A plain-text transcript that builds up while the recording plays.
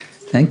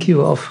Thank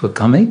you all for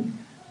coming,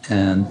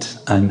 and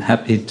I'm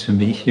happy to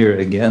be here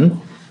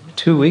again.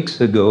 2 weeks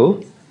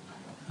ago,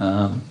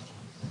 I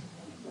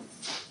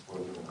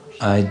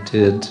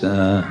did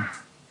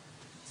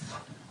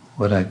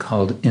what I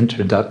called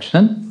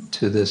introduction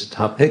to this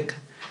topic,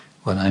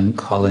 what I'm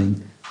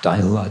calling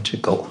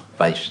Dialogical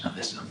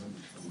Vaishnavism.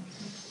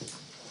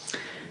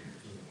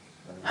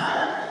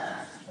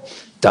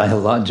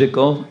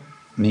 Dialogical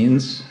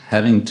means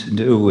having to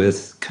do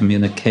with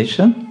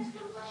communication,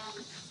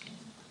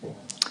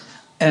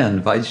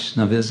 and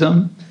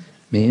Vaishnavism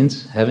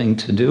means having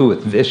to do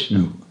with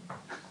Vishnu.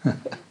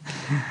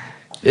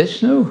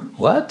 Vishnu?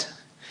 What?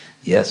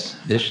 Yes,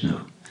 Vishnu.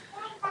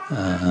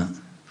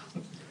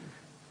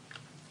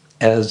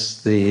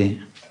 As the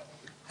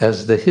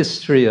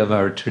history of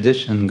our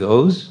tradition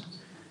goes,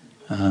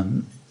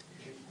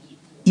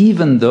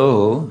 even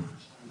though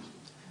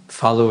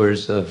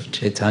followers of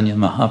Chaitanya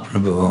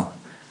Mahaprabhu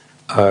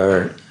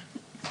are,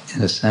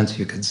 in a sense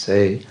you could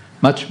say,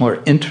 much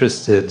more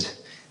interested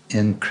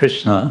in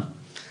Krishna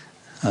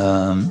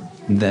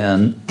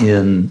than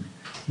in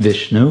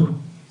Vishnu,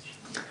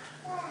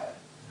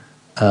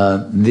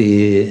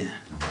 the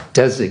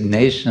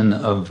designation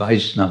of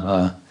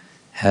Vaishnava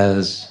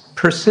has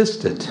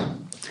persisted.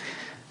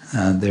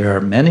 There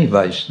are many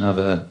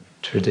Vaishnava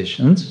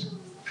traditions.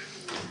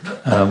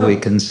 We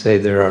can say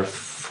there are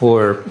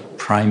 4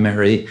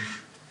 primary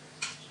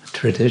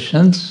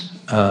traditions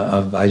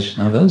of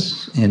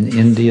Vaishnavas in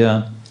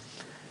India,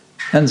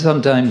 and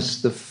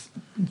sometimes the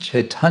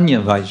Chaitanya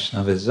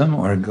Vaishnavism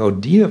or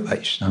Gaudiya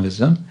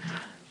Vaishnavism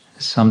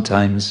is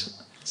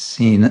sometimes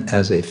seen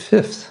as a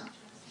 5th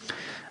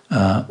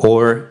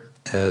or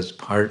as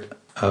part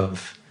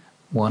of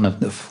one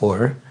of the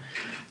 4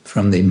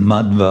 from the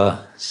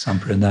Madhva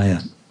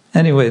Sampradaya.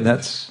 Anyway,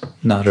 that's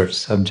not our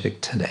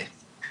subject today.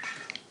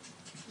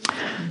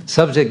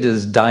 Subject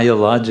is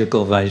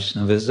dialogical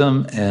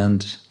Vaishnavism,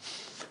 and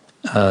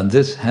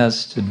this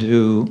has to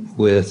do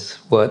with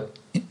what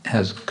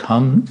has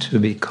come to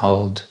be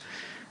called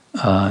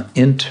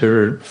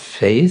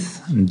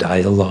interfaith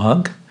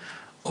dialogue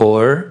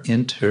or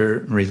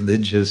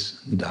interreligious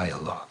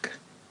dialogue.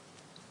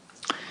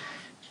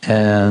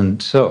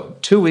 And so,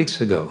 2 weeks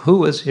ago, who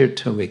was here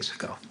 2 weeks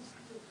ago?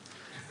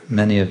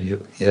 Many of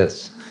you,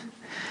 yes.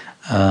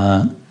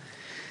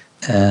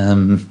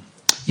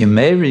 You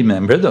may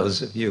remember,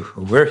 those of you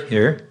who were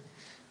here,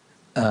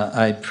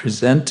 I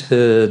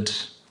presented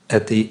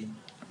at the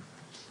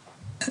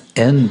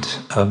end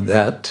of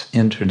that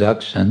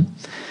introduction,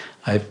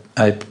 I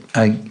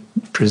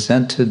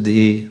presented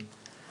the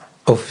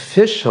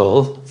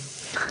official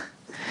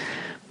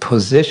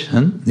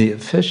position, the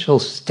official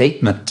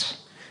statement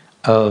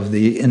of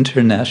the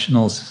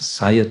International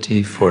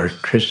Society for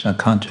Krishna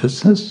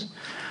Consciousness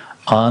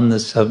on the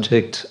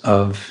subject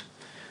of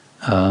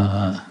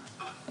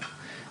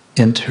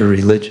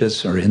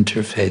interreligious or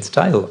interfaith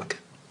dialogue.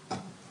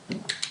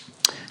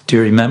 Do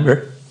you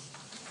remember?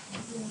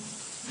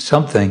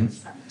 Something,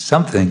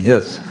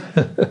 yes.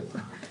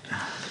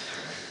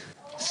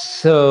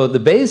 So the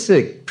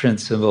basic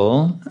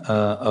principle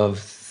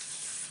of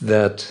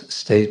that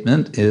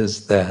statement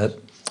is that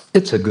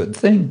it's a good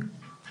thing.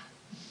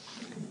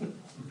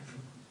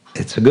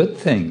 It's a good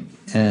thing,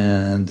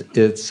 and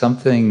it's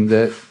something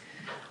that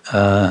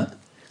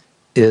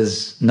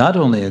is not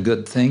only a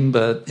good thing,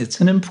 but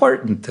it's an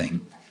important thing.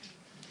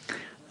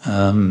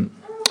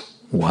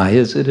 Why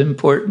is it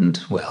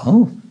important?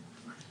 Well,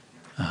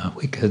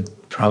 we could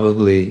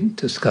probably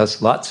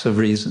discuss lots of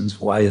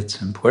reasons why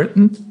it's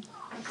important.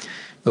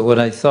 But what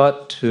I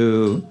thought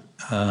to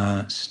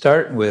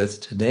start with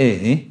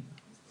today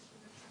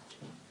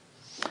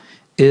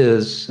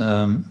is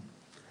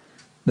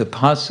the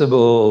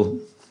possible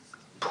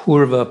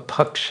Purva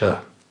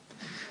Paksha.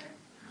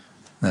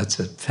 That's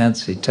a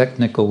fancy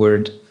technical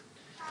word.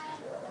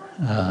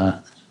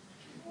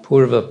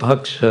 Purva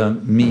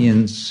Paksha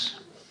means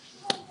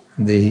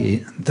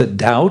the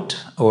doubt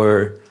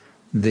or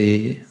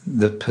the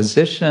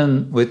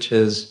position which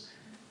is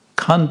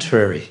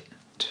contrary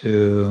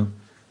to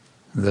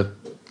the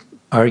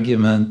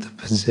argument, the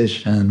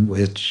position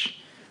which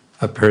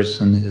a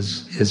person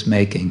is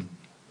making.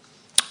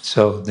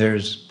 So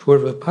there's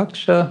Purva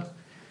Paksha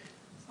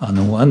on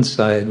the one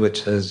side,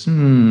 which says,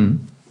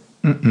 and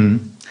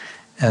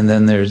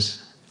then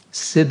there's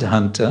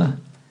Siddhanta,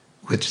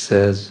 which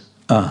says,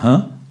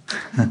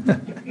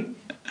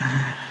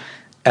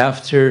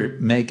 after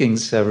making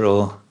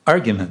several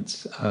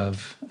arguments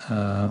of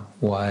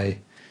why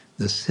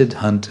the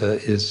Siddhanta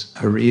is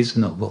a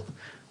reasonable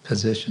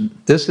position.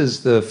 This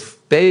is the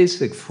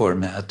basic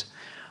format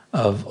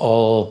of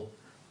all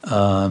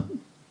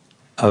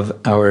of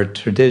our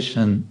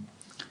tradition,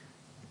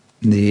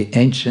 the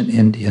ancient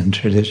Indian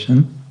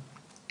tradition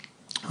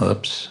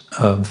of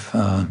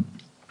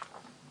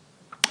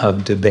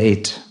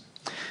debate.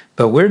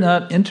 But we're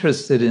not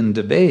interested in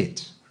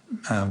debate.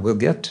 We'll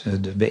get to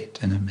debate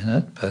in a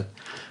minute, but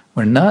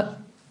we're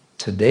not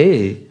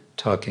today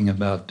talking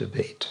about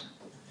debate.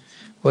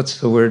 What's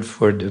the word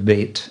for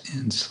debate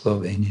in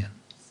Slovenian?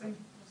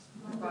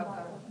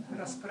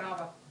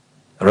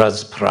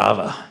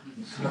 Rasprava.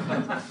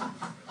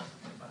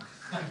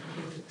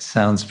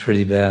 Sounds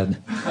pretty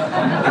bad.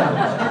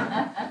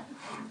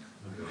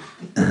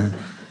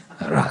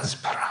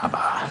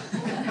 Rasprava.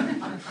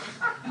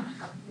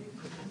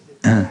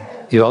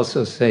 You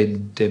also say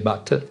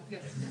debata?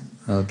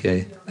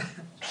 Okay.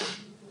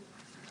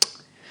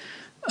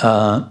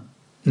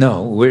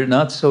 No, we're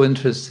not so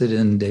interested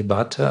in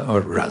debata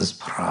or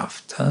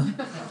raspravta.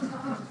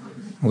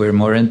 We're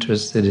more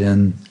interested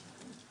in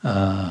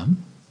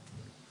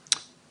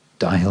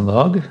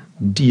dialogue,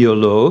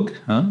 dialogue,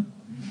 huh?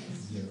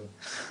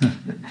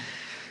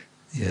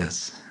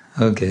 Yes,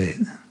 okay.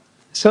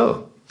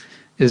 So,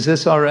 is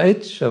this all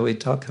right? Shall we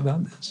talk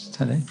about this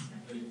today?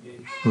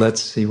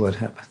 Let's see what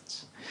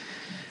happens.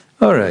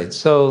 All right,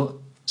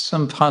 so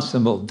some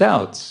possible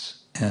doubts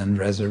and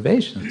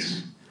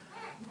reservations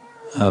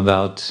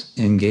about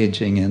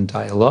engaging in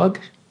dialogue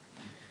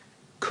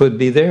could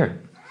be there.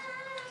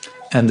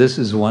 And this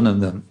is one of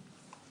them.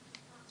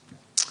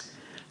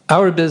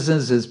 Our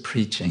business is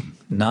preaching,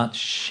 not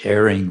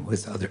sharing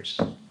with others.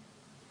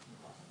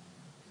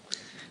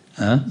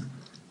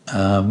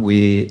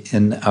 We,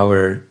 in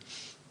our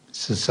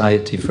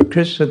Society for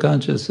Krishna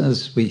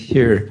Consciousness, we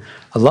hear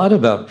a lot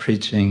about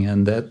preaching,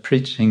 and that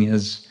preaching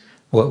is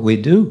what we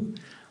do.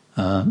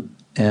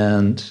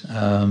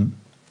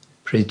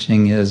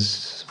 Preaching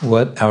is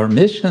what our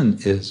mission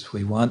is.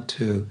 We want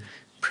to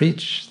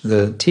preach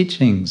the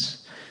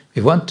teachings.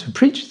 We want to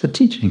preach the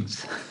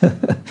teachings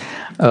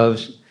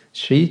of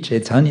Sri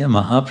Chaitanya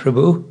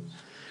Mahaprabhu,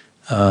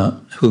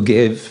 who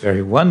gave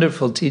very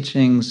wonderful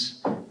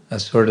teachings, a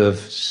sort of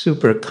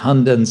super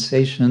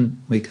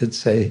condensation, we could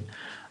say,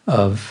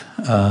 of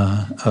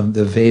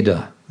the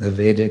Veda, the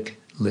Vedic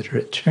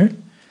literature.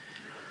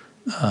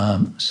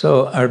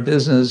 So our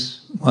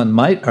business, one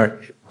might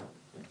argue,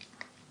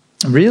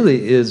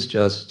 really is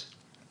just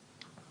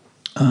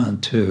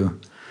to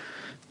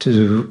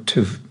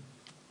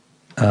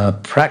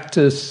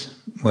practice.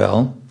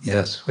 Well,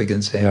 yes, we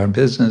can say our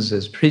business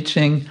is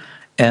preaching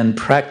and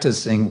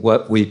practicing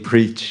what we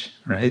preach,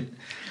 right?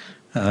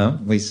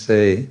 We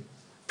say,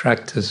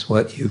 practice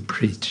what you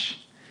preach.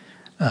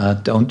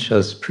 Don't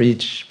just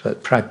preach,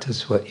 but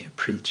practice what you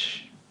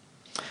preach.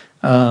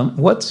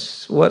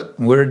 What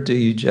word do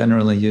you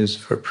generally use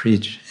for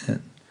preach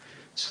in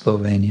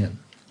Slovenian?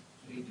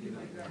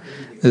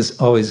 This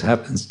always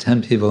happens.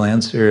 10 people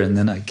answer, and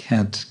then I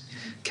can't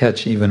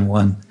catch even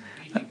one.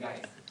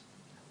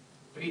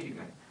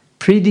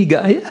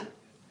 Pridigaya?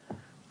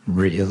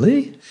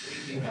 Really?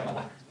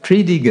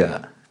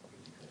 Pridiga.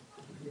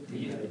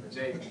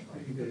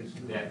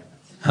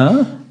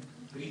 Huh?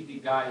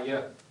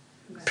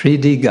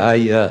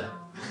 Pridigaya.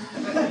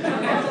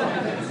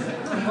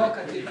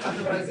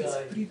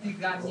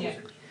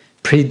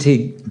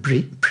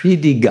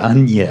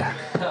 Pridiganya.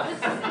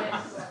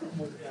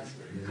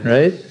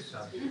 Right?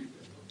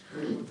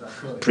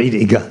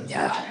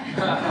 Pridiganya.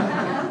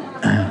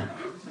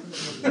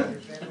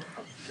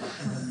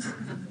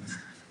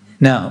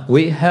 Now,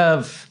 we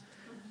have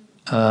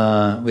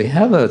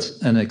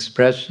an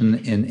expression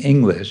in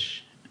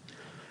English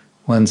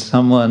when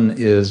someone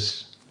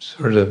is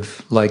sort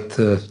of like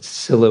the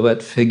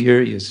silhouette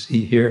figure you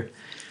see here.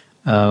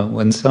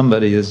 When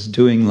somebody is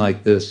doing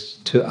like this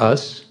to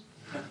us,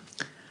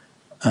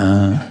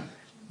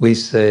 we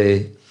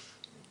say,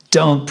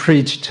 "Don't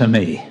preach to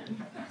me."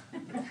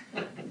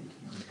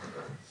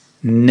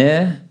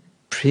 Ne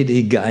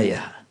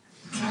pridigaya.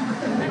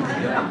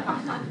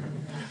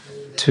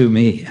 To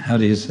me, how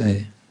do you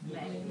say?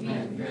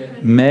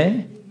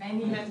 Me?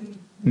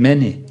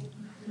 Many.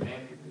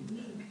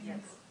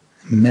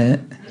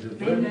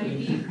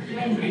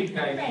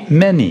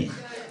 Many.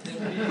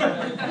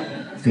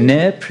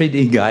 Ne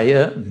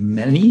pridigaya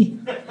many?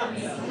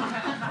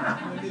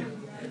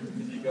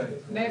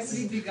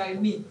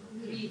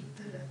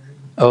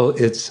 Oh,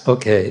 it's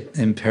okay.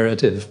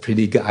 Imperative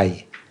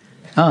pridigaj.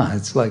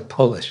 It's like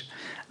Polish.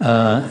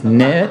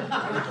 Ne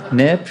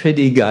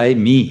pridigaj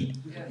mi.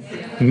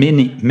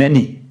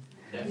 Many.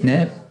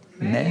 Ne.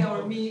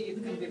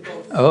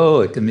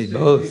 Oh, it can be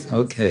both.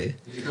 Okay.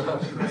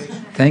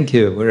 Thank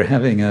you. We're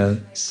having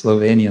a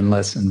Slovenian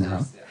lesson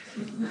now.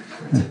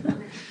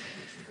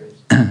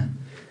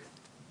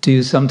 Do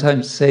you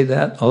sometimes say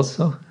that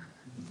also?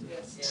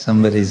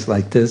 Somebody's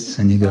like this,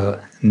 and you go,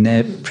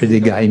 "Ne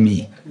pridigaj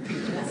mi."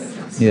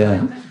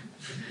 Yeah.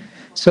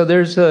 So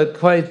there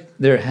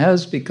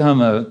has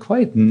become a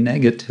quite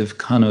negative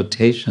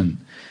connotation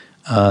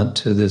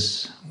to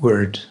this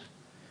word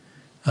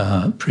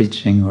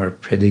preaching or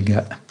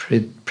prediganya.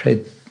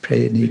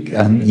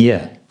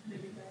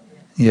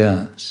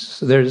 Yeah.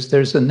 So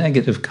there's a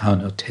negative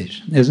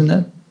connotation, isn't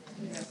it?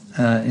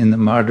 In the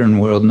modern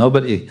world,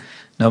 nobody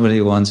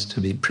wants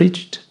to be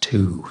preached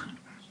to.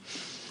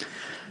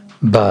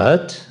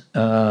 But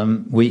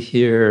we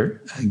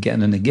hear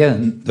again and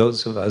again,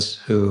 those of us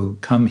who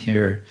come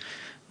here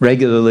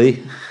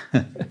regularly,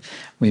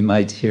 we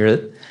might hear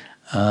it,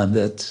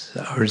 that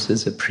ours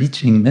is a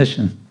preaching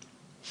mission.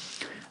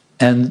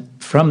 And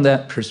from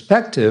that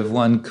perspective,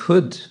 one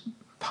could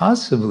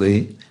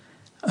possibly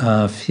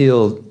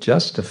feel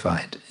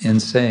justified in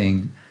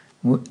saying,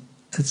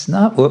 it's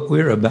not what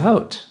we're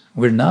about.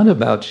 We're not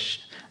about,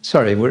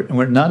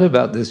 we're not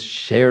about this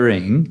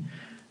sharing,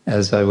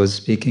 as I was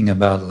speaking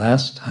about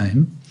last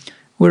time.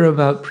 We're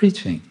about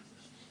preaching.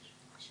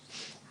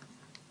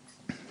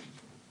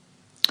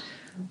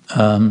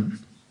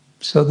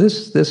 So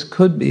this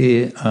could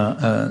be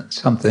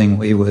something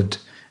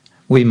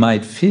we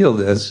might feel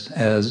this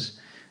as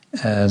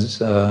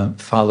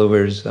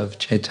followers of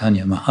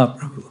Chaitanya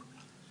Mahaprabhu.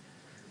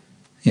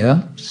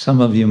 Yeah,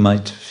 some of you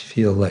might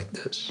feel like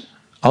this.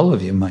 All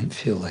of you might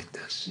feel like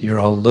this. You're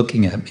all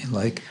looking at me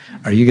like,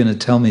 are you going to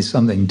tell me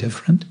something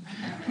different?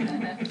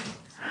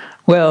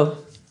 Well,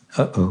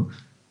 come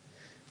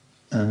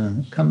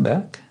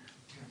back.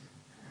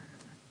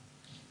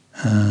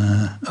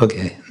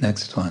 Okay,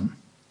 next one.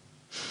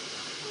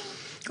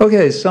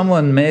 Okay,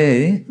 someone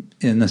may,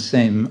 in the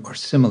same or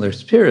similar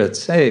spirit,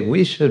 say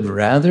we should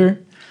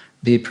rather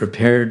be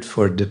prepared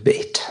for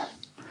debate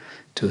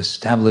to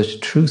establish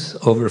truth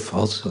over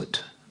falsehood.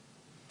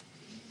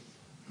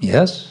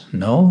 Yes?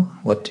 No?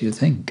 What do you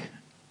think?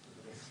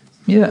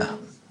 Yeah.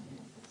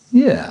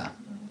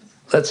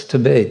 Let's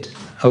debate.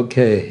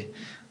 Okay.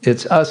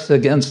 It's us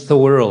against the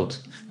world.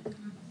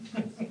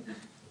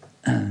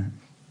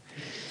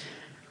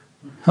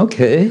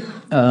 Okay.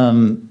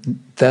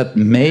 That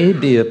may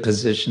be a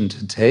position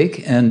to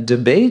take, and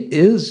debate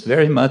is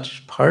very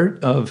much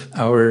part of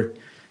our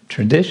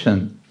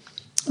tradition,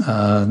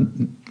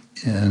 and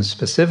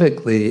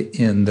specifically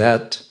in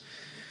that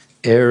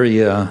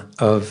area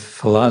of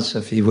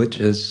philosophy which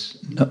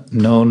is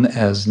known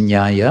as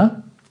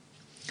Nyaya.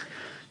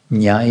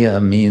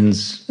 Nyaya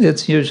means,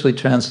 it's usually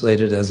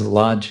translated as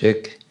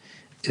logic.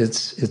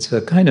 It's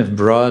a kind of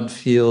broad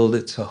field.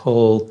 It's a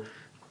whole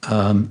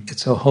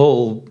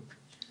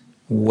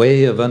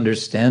way of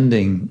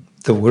understanding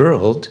the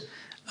world.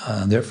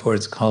 Therefore,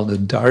 it's called a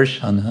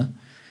darshana,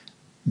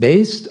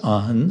 based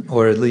on,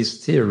 or at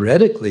least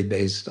theoretically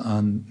based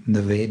on,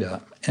 the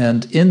Veda.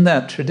 And in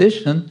that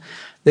tradition,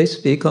 they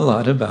speak a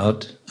lot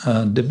about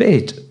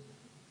debate.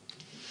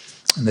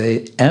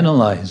 They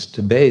analyze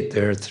debate.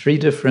 There are three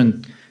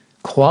different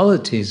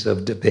qualities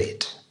of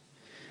debate.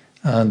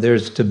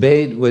 There's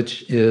debate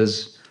which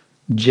is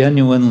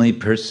genuinely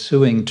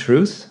pursuing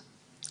truth.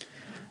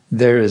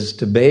 There is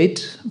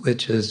debate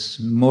which is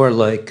more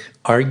like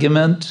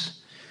argument,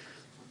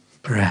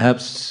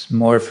 perhaps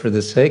more for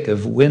the sake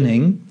of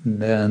winning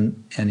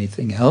than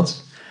anything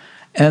else.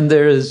 And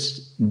there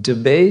is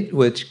debate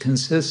which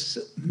consists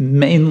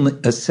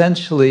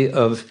essentially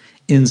of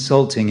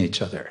insulting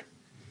each other.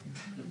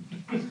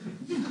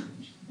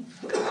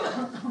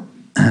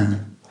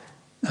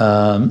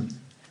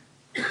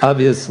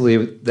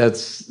 Obviously,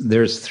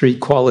 there's three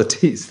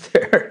qualities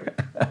there.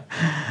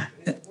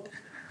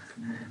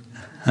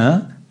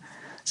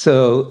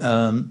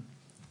 So,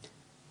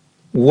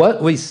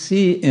 what we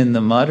see in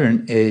the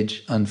modern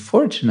age,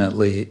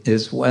 unfortunately,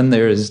 is when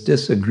there is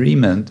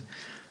disagreement,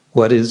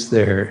 what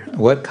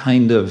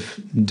kind of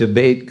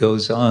debate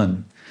goes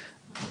on?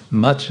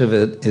 Much of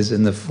it is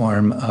in the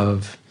form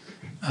of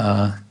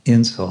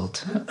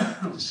insult,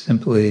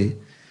 simply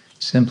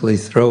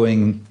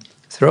throwing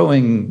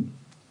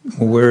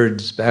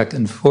words back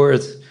and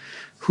forth.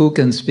 Who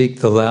can speak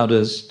the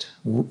loudest?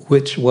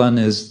 Which one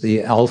is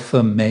the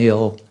alpha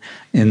male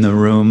in the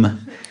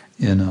room?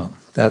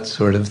 That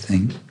sort of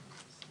thing.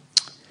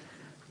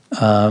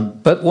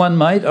 But one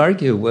might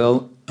argue,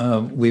 well,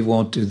 we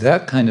won't do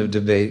that kind of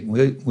debate.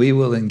 We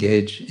will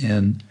engage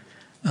in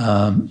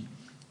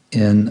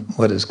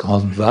what is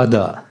called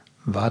vada.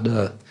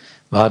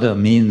 Vada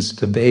means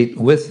debate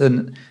with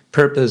the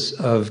purpose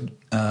of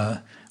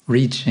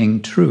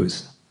reaching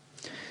truth.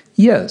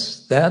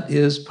 Yes, that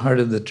is part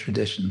of the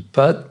tradition,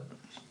 but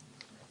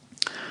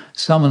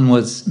someone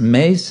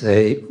may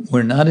say,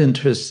 we're not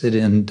interested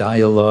in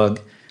dialogue.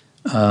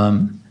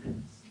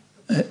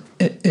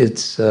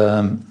 It's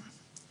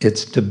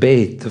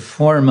debate, the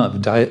form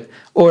of dialogue.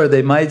 Or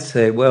they might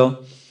say,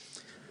 well,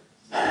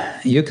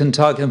 you can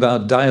talk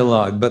about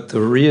dialogue, but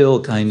the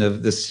real kind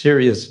of, the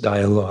serious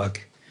dialogue,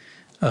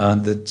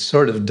 the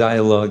sort of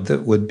dialogue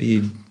that would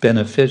be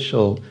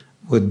beneficial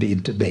would be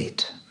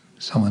debate.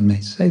 Someone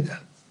may say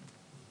that.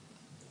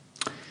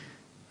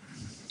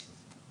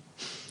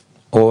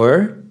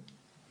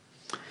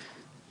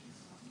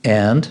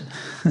 And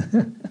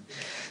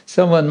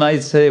someone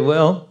might say,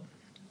 well,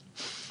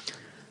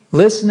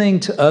 listening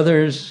to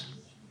others,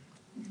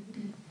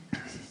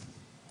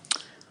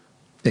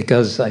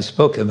 because I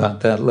spoke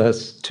about that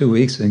 2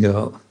 weeks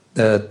ago,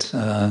 that,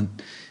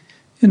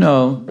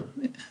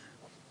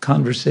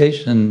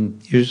 conversation,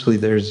 usually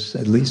there's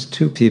at least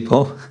two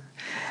people,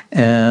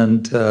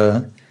 and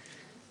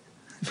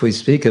if we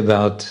speak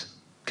about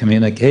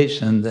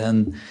communication,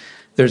 then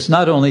there's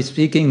not only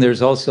speaking,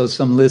 there's also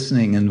some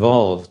listening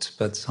involved.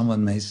 But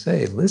someone may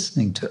say,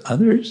 listening to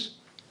others?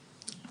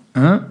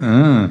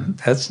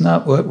 That's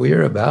not what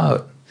we're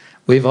about.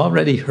 We've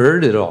already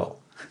heard it all.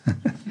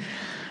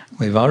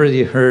 We've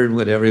already heard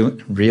what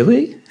everyone...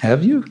 Really?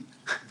 Have you?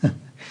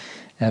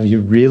 Have you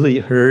really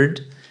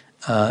heard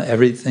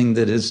everything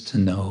that is to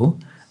know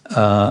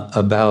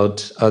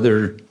about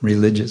other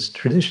religious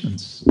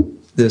traditions?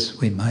 This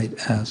we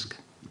might ask.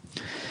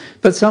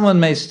 But someone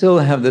may still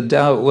have the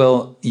doubt,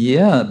 well,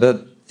 yeah,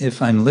 but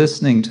if I'm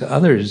listening to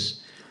others,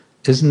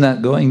 isn't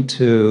that going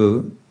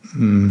to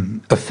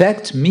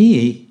affect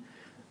me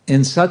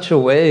in such a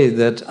way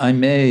that I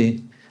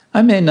may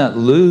not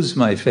lose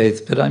my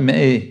faith, but I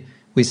may,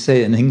 we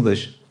say in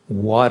English,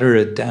 water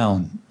it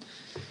down.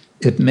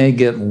 It may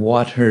get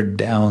watered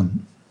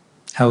down.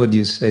 How would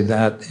you say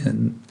that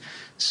in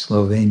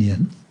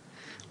Slovenian?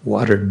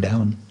 Watered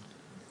down.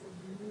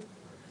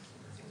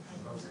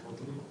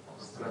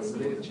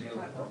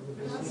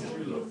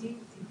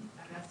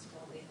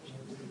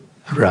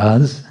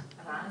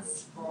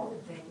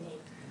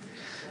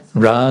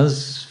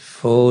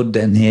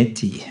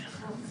 Razvodeneti.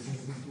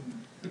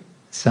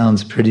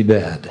 Sounds pretty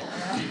bad.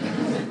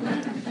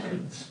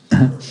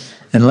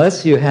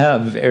 Unless you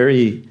have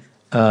very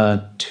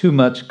too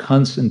much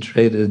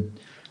concentrated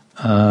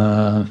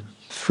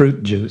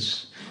fruit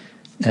juice,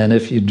 and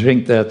if you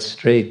drink that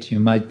straight, you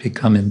might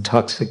become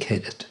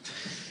intoxicated,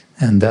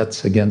 and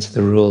that's against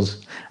the rules.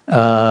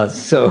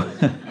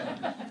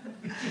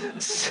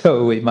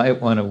 So we might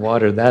want to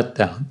water that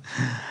down,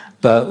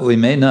 but we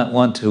may not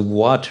want to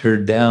water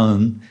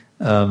down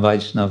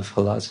Vaishnava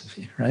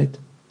philosophy, right?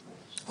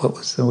 What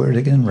was the word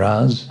again?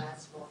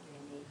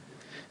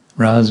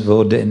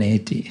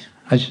 Razvodeneti.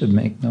 I should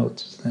make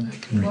notes, then I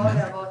can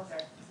remember.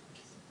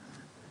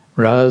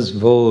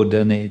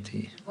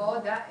 Razvodeneti.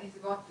 Voda is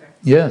water.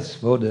 Yes,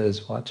 voda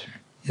is water.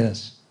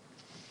 Yes.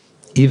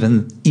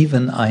 Even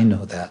I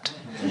know that.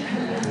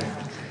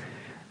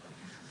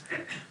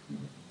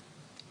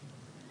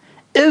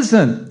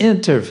 Isn't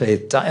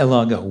interfaith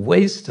dialogue a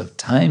waste of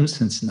time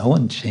since no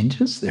one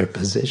changes their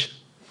position?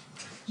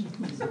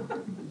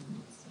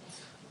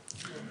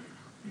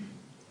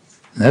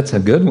 That's a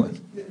good one,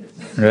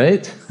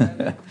 right?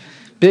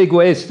 Big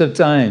waste of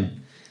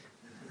time.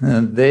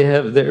 They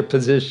have their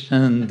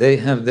position, they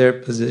have their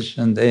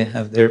position, they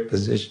have their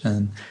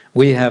position,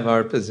 we have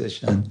our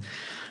position.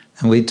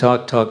 And we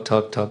talk,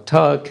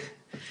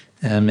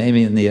 and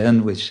maybe in the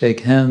end we shake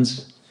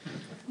hands,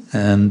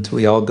 and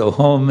we all go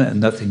home and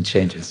nothing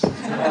changes.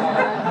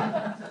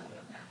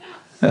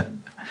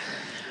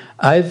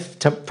 I've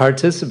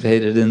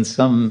participated in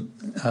some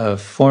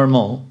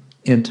formal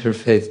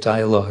interfaith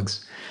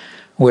dialogues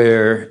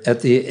where at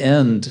the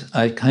end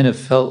I kind of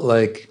felt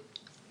like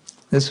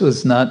this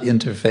was not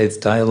interfaith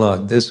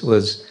dialogue, this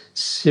was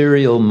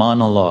serial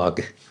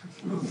monologue.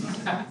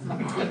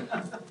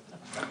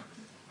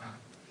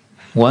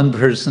 One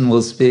person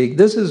will speak,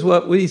 this is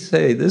what we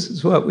say, this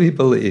is what we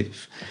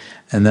believe.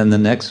 And then the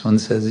next one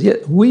says, yeah,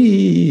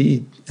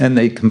 we, and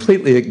they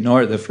completely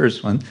ignore the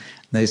first one.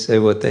 They say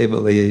what they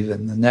believe,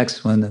 and the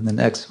next one, and the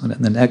next one,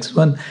 and the next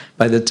one.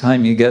 By the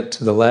time you get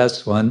to the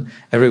last one,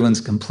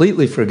 everyone's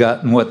completely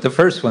forgotten what the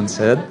first one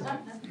said.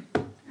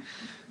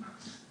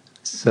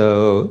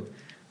 So,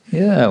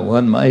 yeah,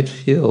 one might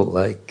feel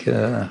like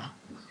a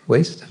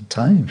waste of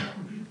time.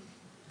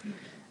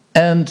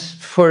 And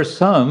for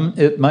some,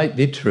 it might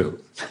be true.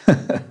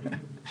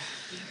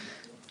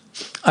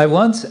 I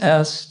once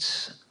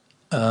asked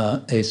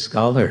a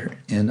scholar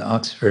in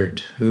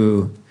Oxford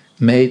who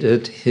made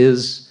it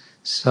his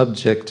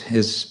subject,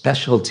 his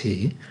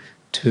specialty,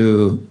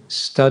 to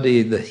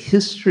study the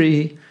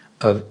history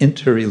of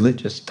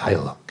interreligious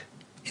dialogue,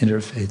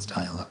 interfaith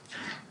dialogue.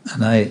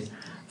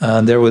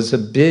 And there was a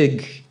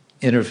big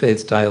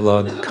interfaith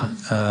dialogue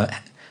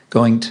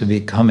going to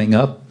be coming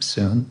up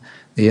soon,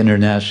 the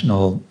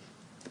International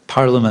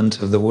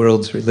Parliament of the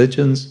World's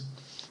Religions.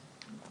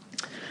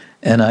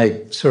 And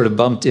I sort of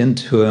bumped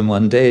into him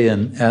one day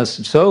and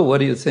asked, so what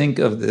do you think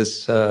of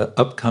this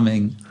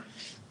upcoming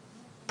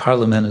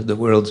Parliament of the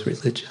World's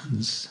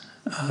Religions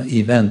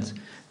event?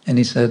 And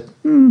he said,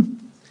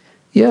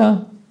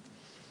 yeah,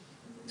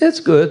 it's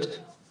good.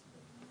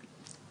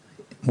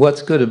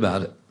 What's good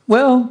about it?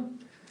 Well,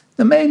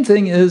 the main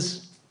thing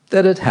is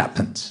that it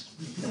happens.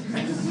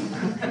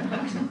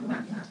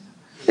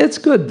 It's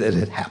good that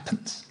it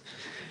happens.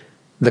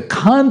 The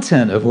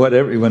content of what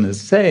everyone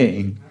is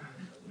saying,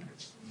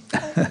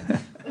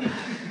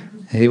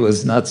 he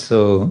was not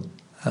so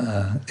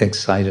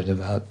excited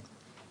about.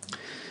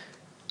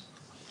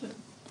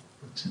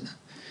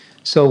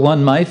 So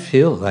one might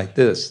feel like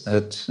this,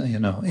 that,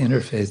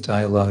 interfaith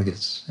dialogue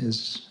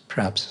is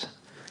perhaps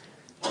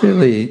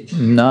really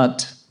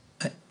not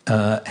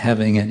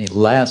having any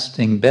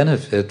lasting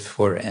benefit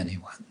for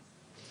anyone.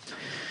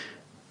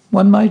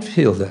 One might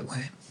feel that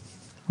way.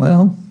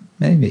 Well,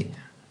 maybe.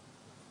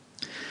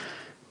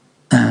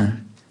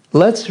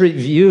 Let's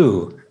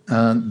review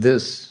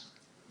this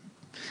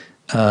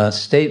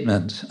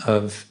statement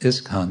of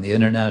ISKCON, the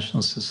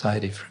International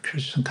Society for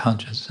Krishna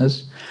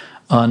Consciousness,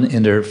 on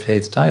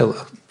interfaith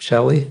dialogue,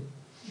 shall we?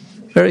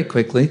 Very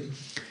quickly.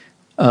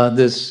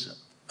 This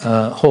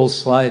whole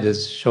slide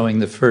is showing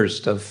the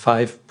first of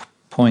 5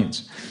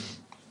 points.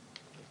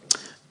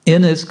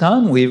 In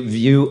ISKCON, we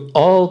view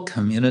all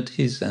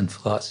communities and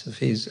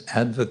philosophies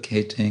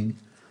advocating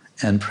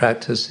and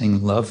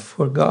practicing love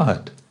for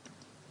God,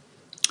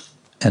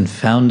 and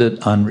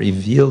founded on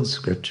revealed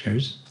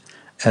scriptures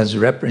as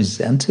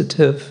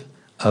representative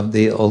of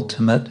the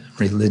ultimate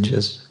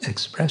religious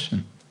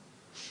expression.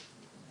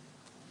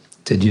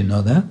 Did you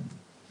know that?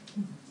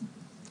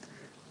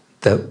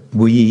 That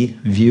we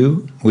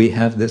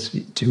have this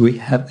view. Do we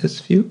have this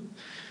view?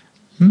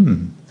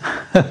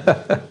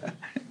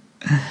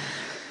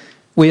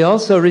 We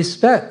also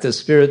respect the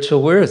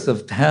spiritual worth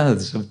of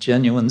paths of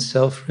genuine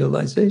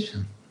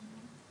self-realization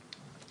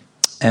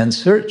and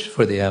search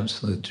for the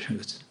absolute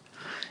truth,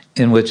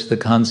 in which the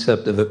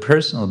concept of a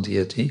personal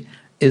deity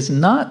is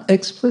not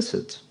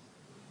explicit.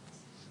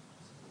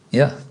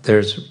 Yeah,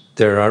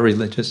 there are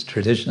religious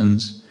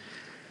traditions.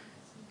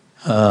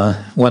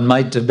 One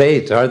might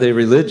debate, are they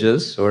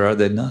religious or are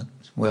they not?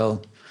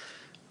 Well,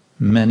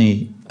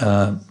 many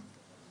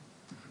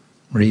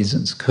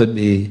reasons could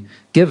be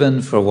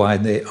given for why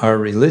they are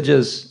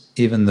religious,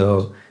 even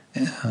though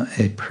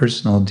a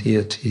personal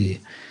deity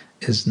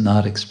is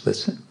not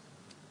explicit.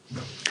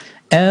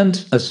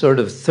 And a sort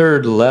of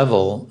third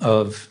level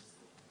of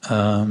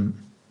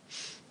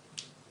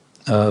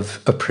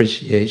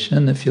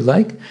appreciation, if you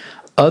like,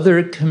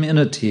 other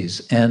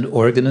communities and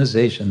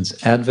organizations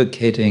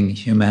advocating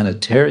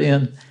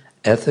humanitarian,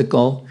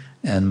 ethical,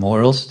 and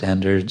moral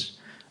standards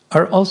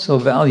are also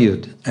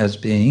valued as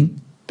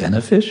being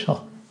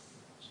beneficial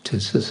to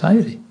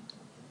society.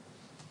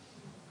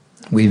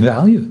 We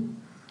value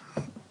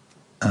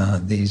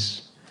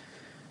these.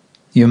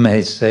 You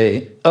may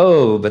say,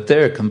 oh, but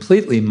they're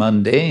completely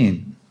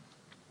mundane.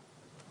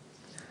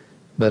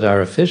 But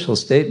our official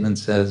statement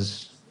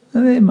says,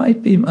 they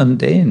might be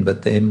mundane,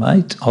 but they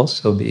might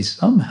also be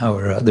somehow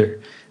or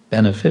other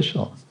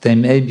beneficial. They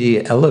may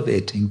be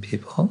elevating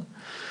people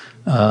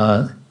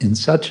in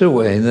such a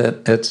way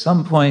that at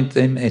some point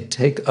they may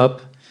take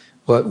up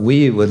what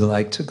we would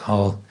like to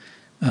call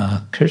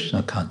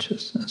Krishna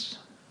consciousness,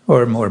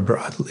 or more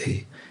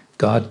broadly,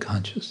 God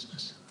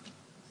consciousness.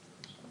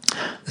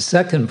 The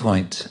second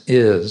point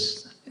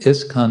is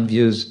ISKCON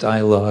views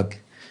dialogue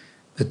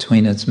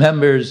between its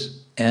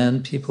members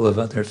and people of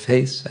other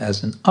faiths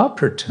as an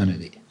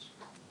opportunity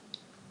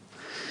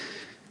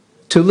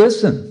to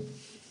listen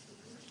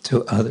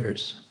to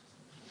others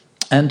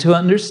and to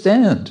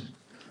understand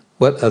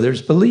what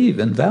others believe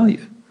and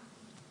value,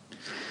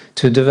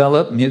 to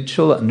develop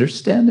mutual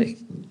understanding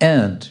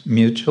and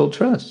mutual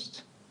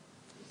trust,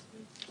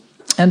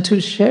 and to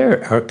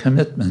share our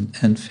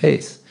commitment and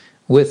faith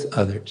with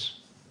others,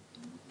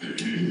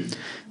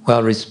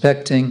 while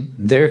respecting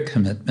their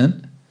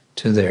commitment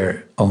to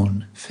their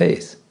own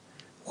faith.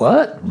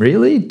 What?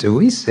 Really? Do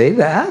we say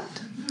that?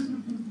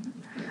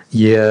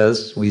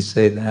 Yes, we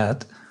say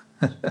that.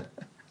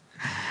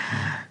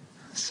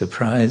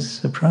 Surprise,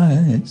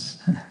 surprise.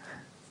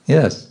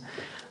 Yes.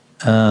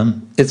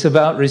 It's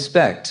about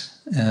respect,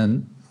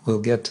 and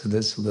we'll get to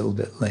this a little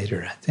bit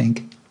later, I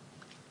think.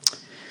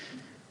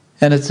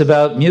 And it's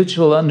about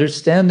mutual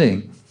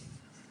understanding.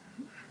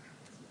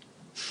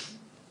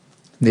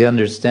 The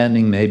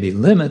understanding may be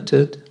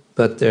limited,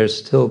 but there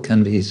still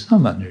can be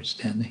some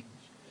understanding.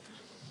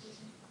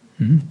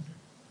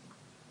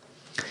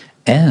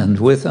 And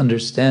with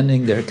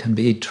understanding, there can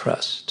be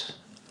trust.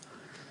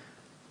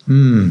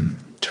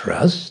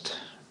 Trust?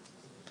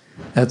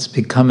 That's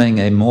becoming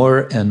a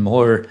more and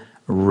more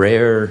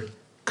rare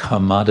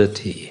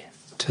commodity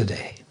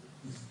today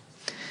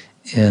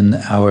in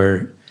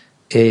our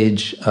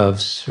age of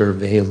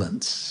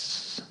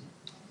surveillance.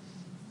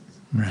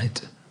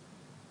 Right?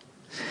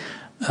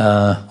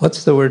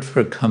 What's the word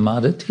for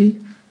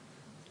commodity?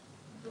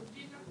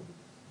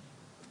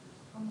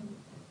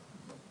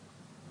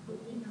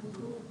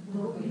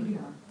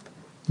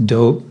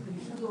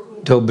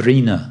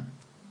 Dobrina.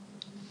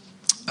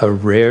 A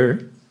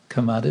rare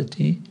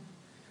commodity.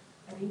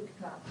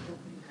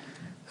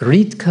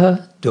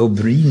 Ritka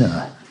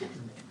dobrina.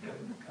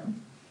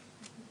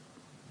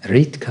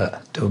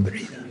 Ritka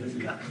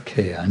dobrina.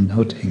 Okay, I'm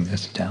noting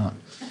this down.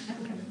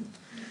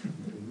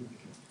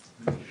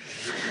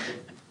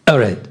 All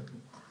right.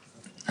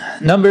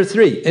 Number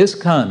 3,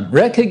 ISKCON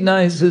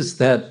recognizes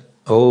that,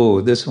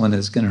 this one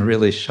is going to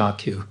really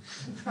shock you.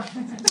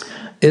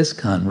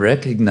 ISKCON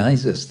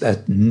recognizes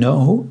that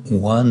no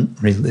one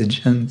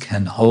religion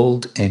can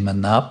hold a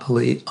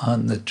monopoly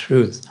on the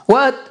truth.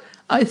 What?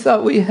 I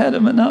thought we had a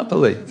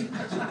monopoly.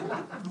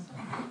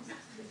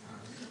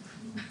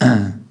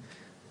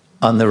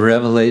 On the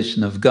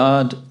revelation of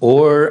God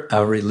or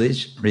our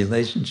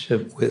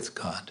relationship with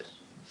God.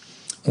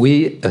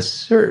 We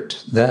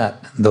assert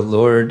that the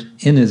Lord,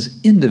 in his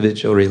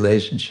individual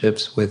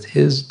relationships with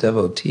his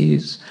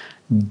devotees,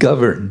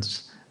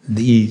 governs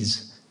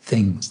these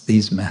things,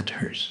 these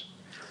matters.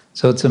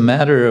 So it's a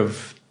matter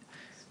of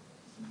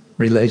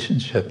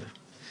relationship.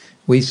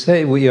 We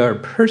say we are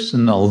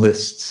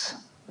personalists.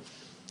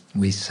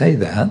 We say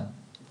that.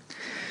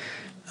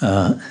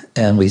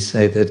 And we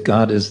say that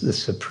God is the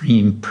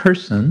supreme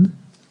person.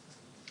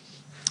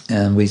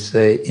 And we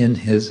say in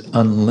his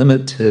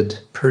unlimited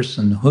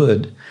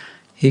personhood,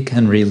 he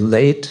can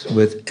relate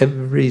with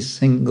every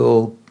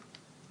single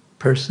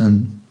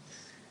person,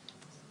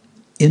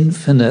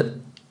 infinite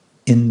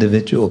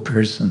individual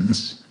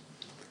persons,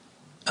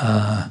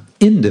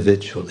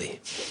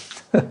 individually.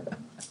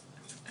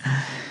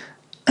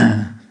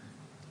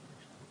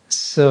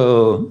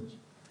 So,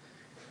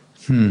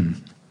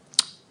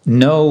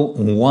 no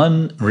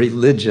one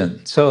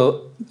religion.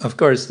 So, of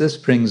course, this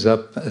brings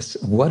up,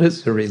 what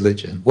is a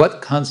religion?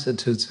 What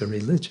constitutes a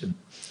religion?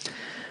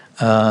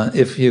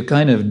 If you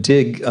kind of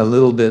dig a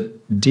little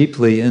bit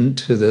deeply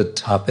into the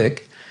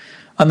topic,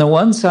 on the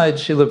one side,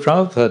 Srila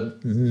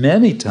Prabhupada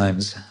many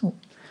times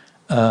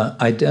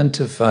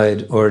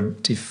identified or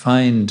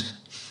defined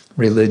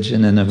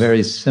religion in a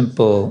very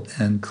simple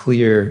and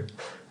clear,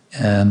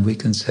 and we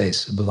can say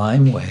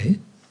sublime way,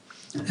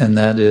 and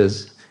that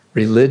is,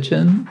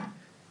 religion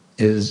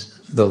is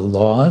the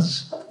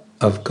laws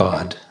of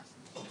God,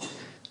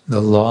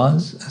 the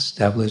laws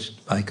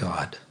established by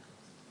God.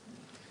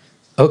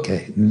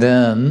 Okay,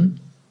 then,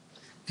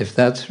 if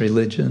that's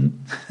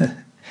religion,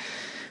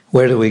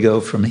 where do we go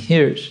from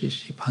here?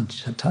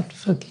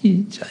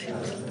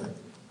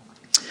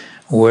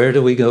 Where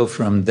do we go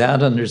from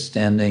that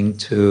understanding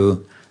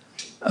to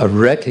a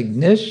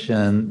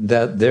recognition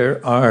that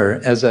there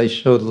are, as I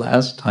showed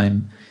last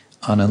time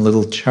on a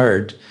little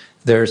chart,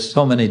 there are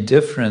so many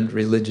different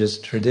religious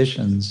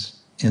traditions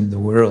in the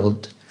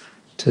world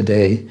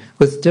today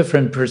with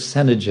different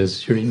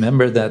percentages. You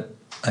remember that,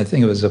 I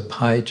think it was a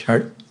pie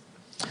chart?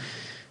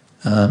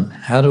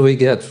 How do we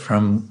get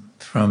from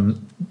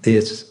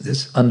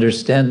this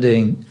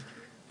understanding,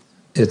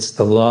 it's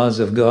the laws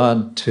of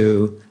God,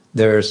 to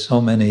there are so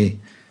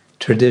many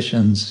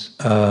traditions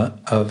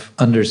of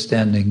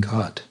understanding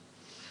God?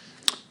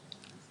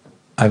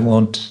 I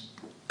won't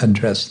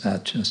address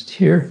that just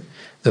here.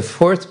 The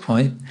fourth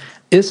point,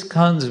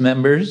 ISKCON's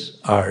members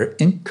are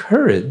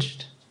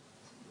encouraged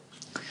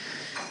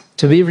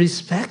to be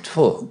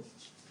respectful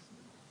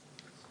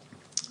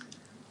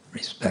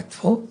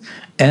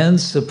and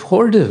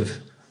supportive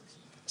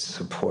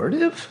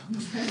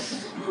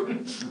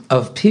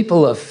of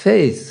people of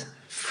faith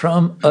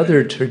from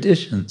other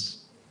traditions.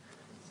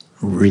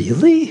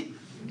 Really?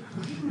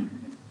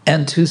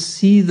 And to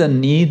see the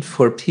need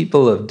for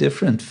people of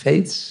different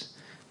faiths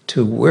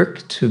to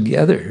work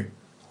together.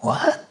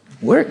 What?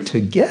 Work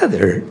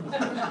together?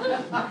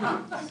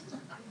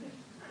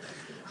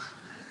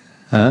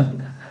 Huh?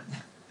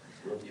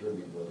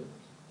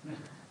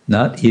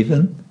 Not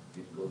even?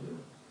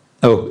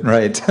 Oh,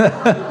 right.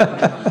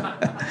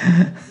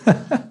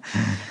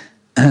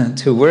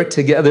 To work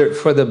together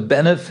for the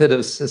benefit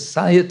of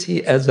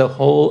society as a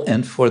whole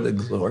and for the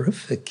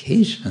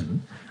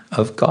glorification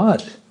of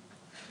God.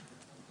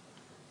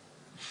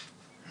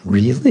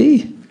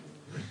 Really?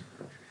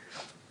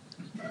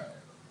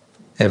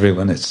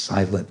 Everyone is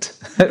silent.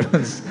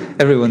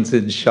 Everyone's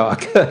in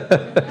shock.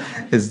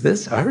 Is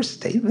this our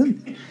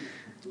statement?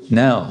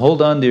 Now,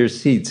 hold on to your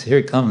seats.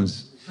 Here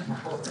comes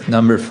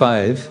number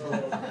 5.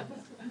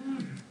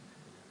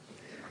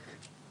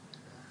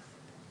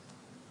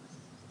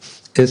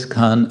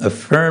 ISKCON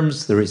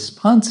affirms the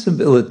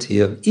responsibility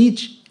of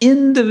each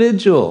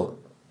individual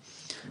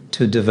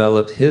to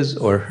develop his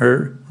or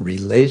her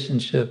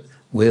relationship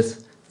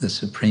with the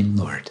Supreme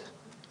Lord.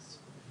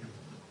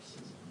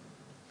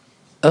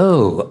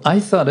 Oh, I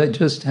thought I'd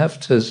just have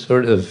to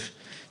sort of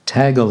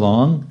tag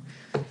along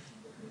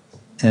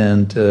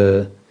and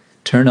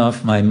turn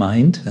off my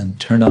mind and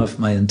turn off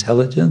my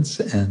intelligence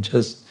and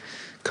just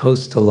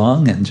coast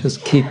along and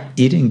just keep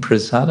eating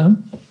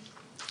prasadam,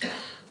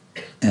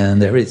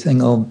 and everything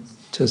will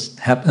just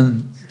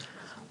happen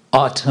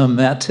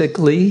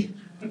automatically.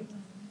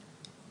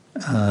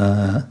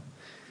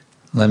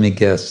 Let me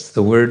guess,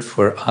 the word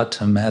for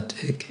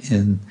automatic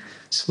in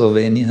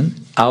Slovenian,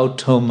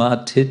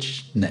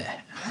 automatične.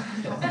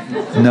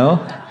 No?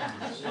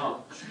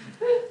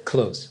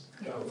 Close.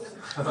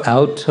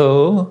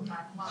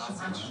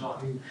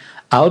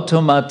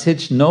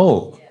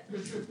 Automatično.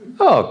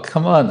 Oh,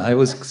 come on, I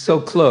was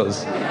so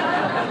close.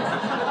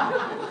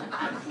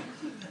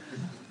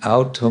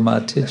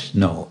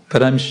 Automatično.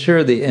 But I'm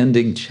sure the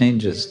ending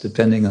changes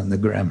depending on the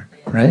grammar,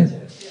 right?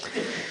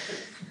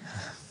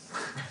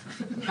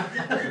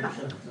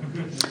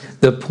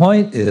 The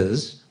point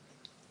is,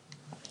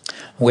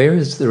 where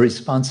is the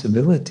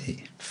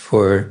responsibility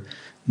for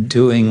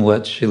doing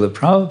what Srila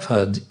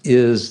Prabhupada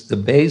is the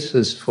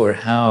basis for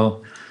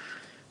how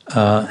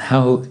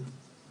a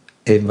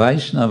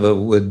Vaishnava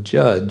would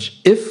judge,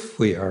 if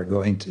we are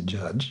going to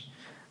judge,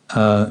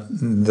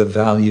 the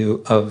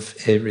value of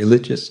a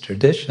religious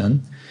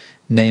tradition,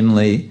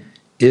 namely,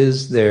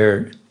 is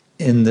there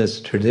in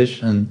this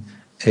tradition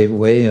a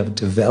way of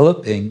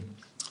developing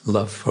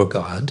love for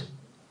God?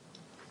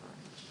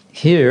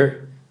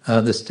 Here,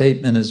 the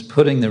statement is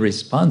putting the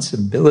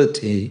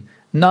responsibility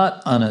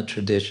not on a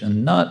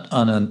tradition, not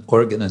on an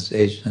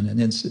organization, an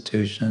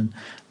institution,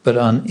 but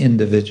on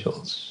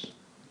individuals.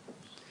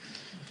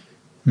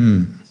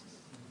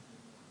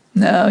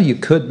 Now, you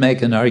could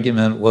make an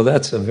argument, well,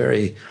 that's a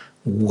very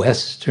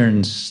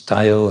Western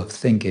style of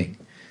thinking.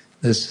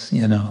 This,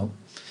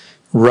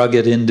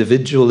 rugged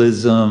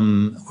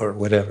individualism or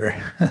whatever.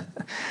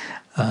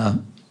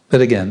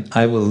 But again,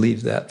 I will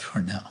leave that for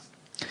now.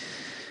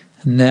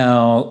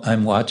 Now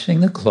I'm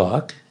watching the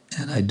clock,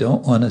 and I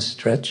don't want to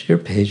stretch your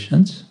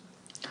patience,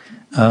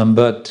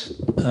 but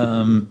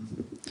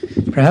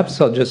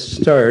perhaps I'll just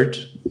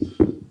start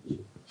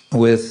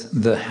with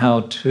the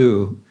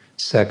how-to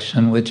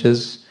section, which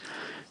is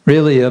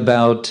really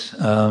about,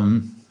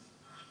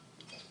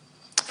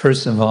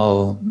 first of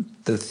all,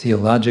 the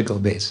theological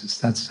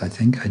basis. I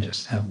think I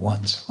just have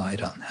one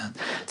slide on that.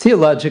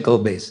 Theological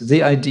basis.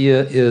 The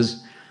idea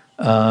is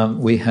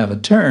we have a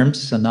term,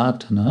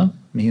 sanatana,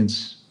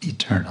 means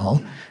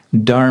eternal.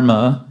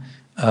 Dharma,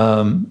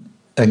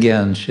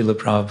 again, Srila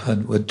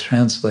Prabhupada would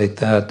translate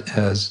that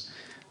as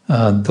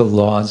the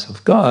laws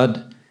of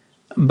God.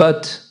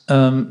 But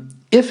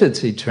if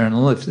it's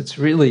eternal, if it's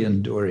really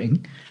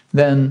enduring,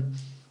 then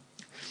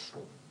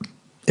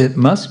it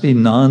must be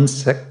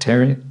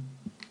non-sectarian,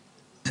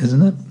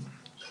 isn't it?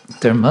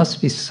 There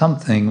must be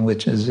something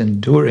which is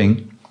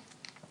enduring,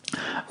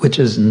 which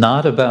is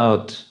not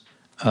about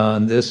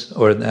this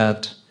or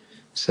that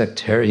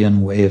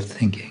sectarian way of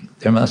thinking.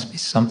 There must be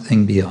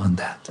something beyond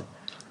that.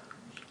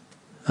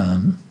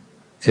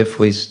 If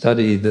we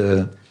study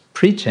the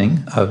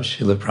preaching of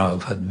Srila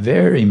Prabhupada,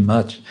 very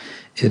much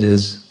it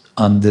is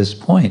on this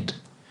point.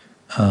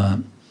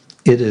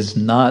 It is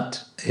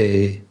not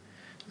a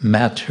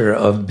matter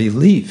of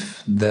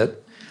belief that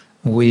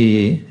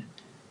we,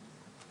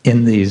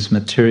 in these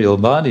material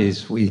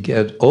bodies, we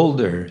get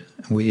older,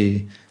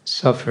 we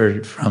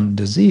suffer from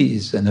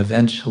disease, and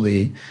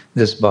eventually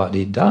this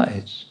body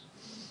dies.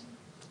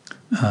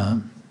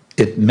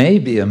 It may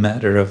be a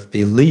matter of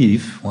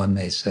belief, one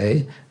may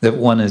say, that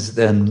one is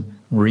then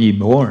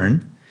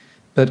reborn,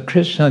 but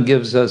Krishna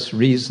gives us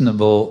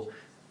reasonable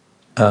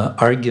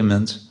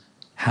arguments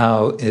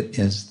how it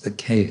is the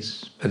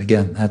case. But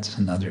again, that's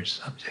another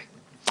subject.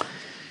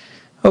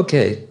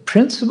 Okay,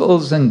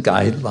 principles and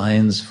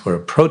guidelines for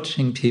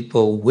approaching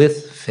people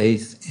with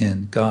faith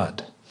in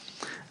God.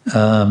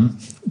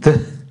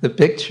 The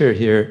picture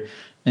here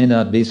may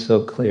not be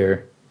so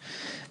clear.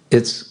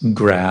 It's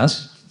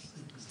grass,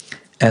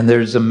 and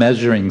there's a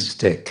measuring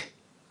stick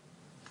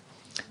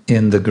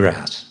in the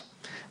grass.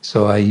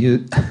 So I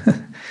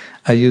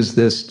use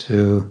this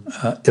to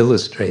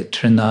illustrate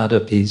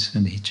trinadapi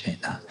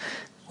sunichena.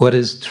 What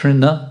is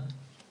trina?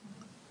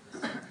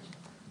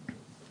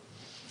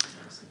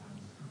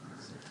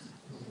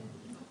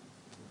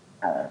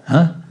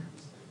 Huh?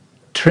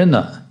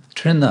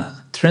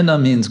 Trina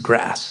means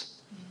grass.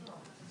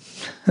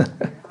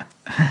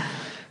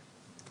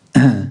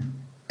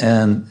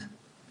 And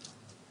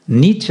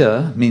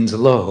nicha means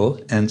low,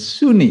 and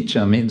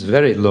sunicha means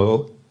very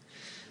low,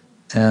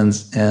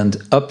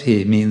 and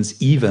api means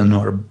even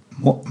or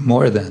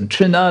more than.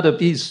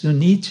 Trinadapi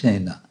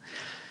sunichena,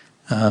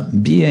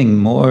 being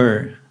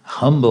more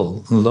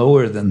humble,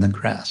 lower than the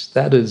grass.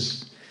 That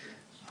is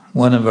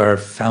one of our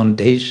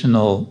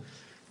foundational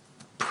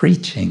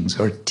preachings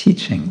or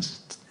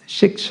teachings,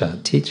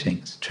 shiksha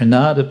teachings.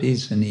 Trinadapi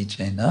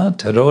sunichena,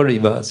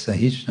 taroriva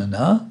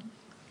sahishnana,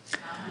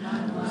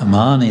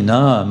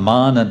 amanina,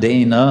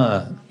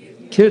 manadena,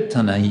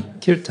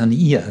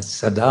 kirtaniya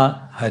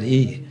sada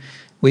hari.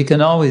 We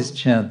can always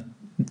chant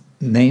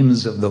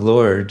names of the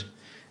Lord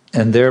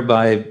and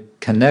thereby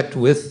connect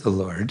with the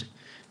Lord,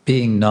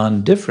 being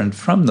non-different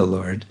from the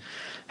Lord.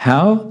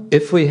 How?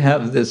 If we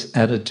have this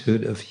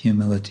attitude of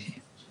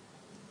humility.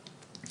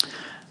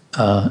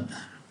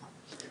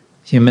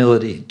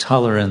 Humility,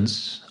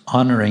 tolerance,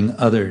 honoring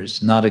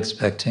others, not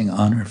expecting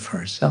honor for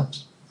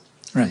ourselves.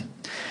 Right.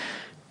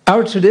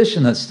 Our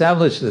tradition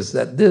establishes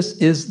that this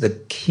is the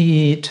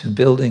key to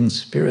building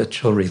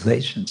spiritual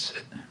relationships.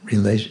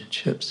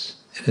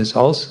 It is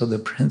also the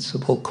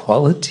principal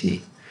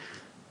quality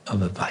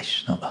of a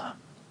Vaishnava,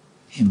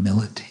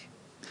 humility.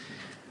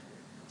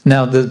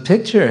 Now, the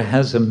picture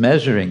has a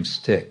measuring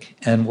stick,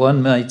 and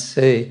one might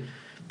say,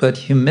 but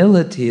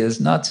humility is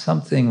not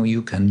something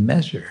you can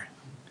measure.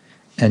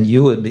 And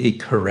you would be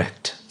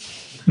correct.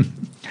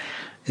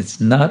 It's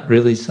not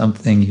really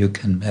something you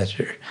can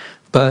measure,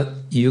 but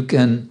you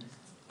can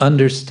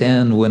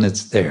understand when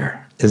it's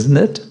there, isn't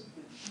it?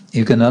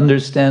 You can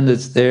understand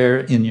it's there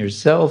in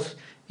yourself.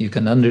 You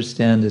can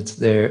understand it's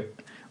there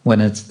when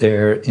it's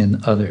there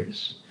in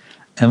others.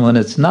 And when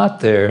it's not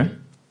there,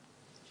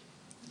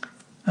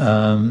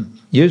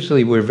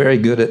 usually we're very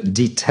good at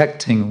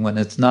detecting when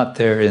it's not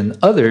there in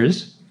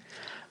others.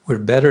 We're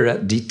better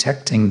at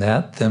detecting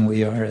that than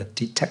we are at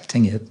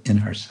detecting it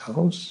in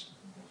ourselves.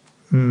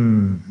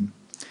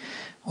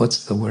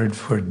 What's the word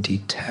for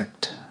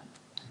detect?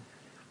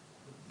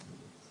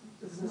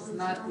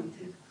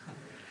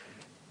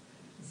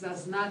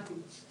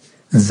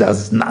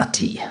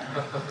 Zaznati.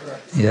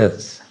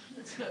 Yes.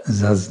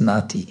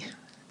 Zaznati.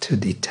 To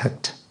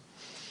detect.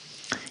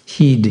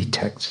 He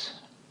detects.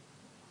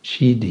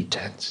 She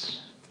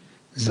detects.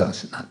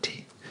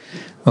 Zaznati.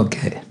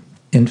 Okay.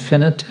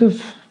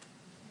 Infinitive?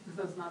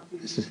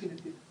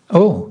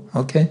 Oh,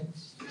 okay.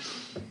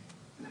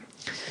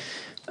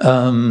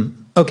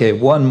 Okay,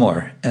 one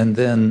more, and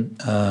then...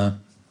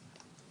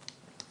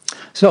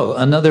 So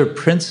another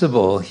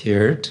principle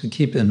here to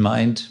keep in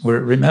mind,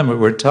 remember,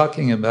 we're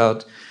talking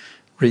about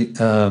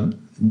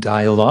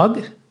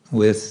dialogue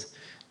with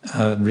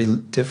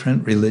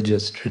different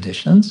religious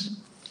traditions.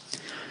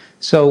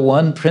 So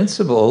one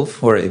principle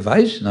for a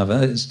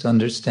Vaishnava is to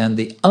understand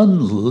the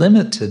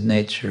unlimited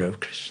nature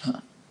of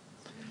Krishna.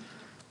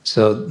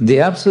 So the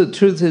absolute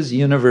truth is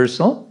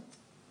universal.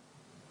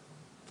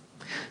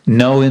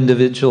 No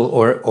individual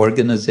or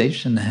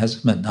organization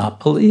has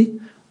monopoly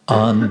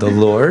on the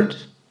Lord.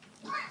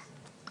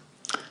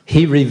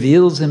 He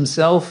reveals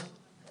himself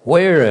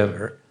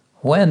wherever,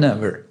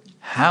 whenever,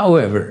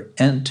 however,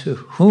 and to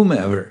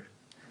whomever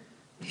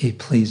he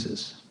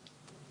pleases.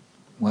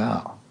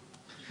 Wow.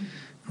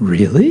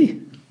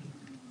 Really?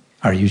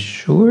 Are you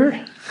sure?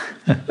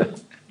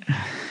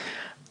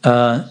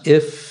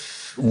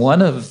 If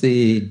one of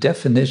the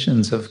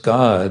definitions of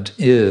God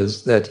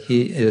is that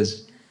he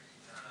is...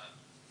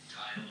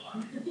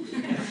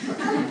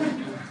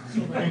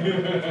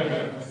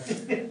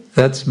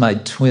 That's my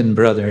twin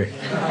brother.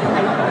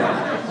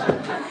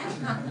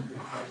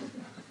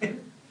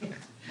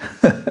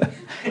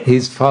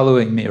 He's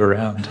following me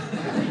around.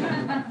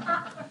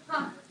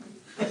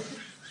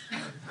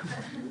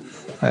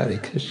 Hare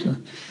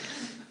Krishna.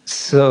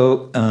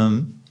 So,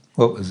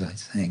 what was I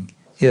saying?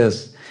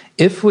 Yes,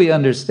 if we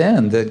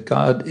understand that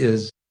God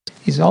is,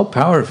 he's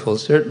all-powerful,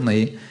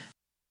 certainly,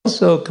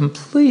 also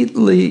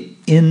completely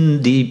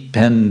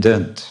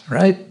independent,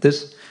 right?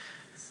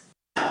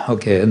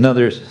 Okay,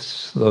 another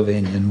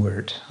Slovenian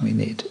word we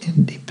need,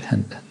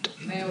 independent.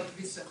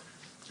 Neodvisen.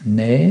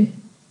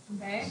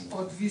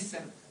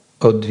 Neodvisen.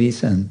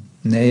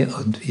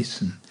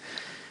 Neodvisen.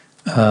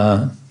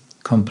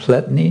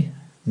 Kompletni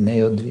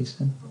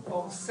neodvisen.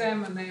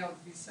 Povsem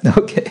neodvisen.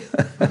 Okay.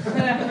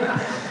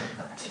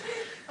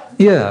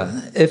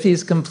 Yeah, if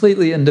he's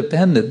completely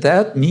independent,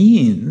 that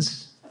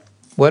means,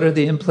 what are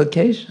the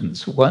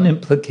implications? One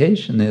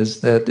implication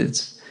is that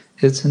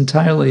it's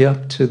entirely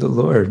up to the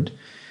Lord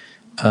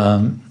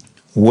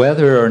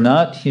whether or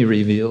not he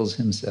reveals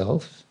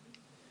himself,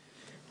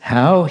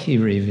 how he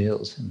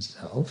reveals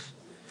himself,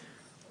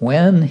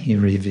 when he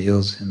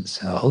reveals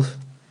himself,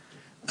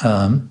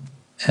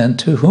 and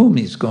to whom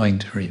he's going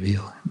to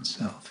reveal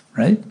himself,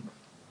 right?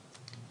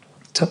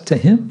 It's up to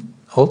him,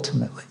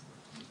 ultimately.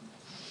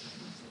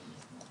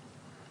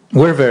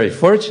 We're very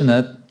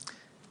fortunate.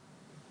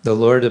 The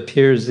Lord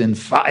appears in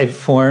 5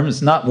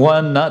 forms, not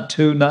 1, not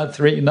 2, not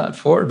 3, not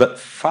 4, but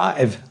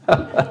 5.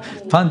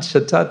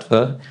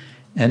 Panchatattva.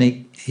 And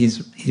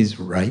he's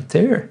right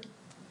there.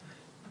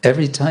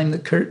 Every time the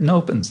curtain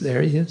opens,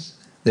 there he is.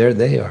 There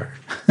they are.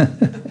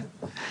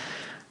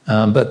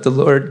 But the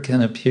Lord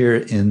can appear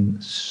in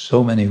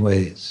so many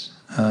ways.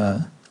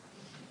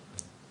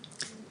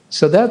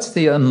 So that's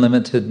the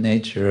unlimited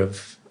nature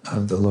of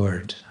the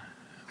Lord.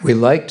 We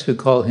like to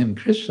call him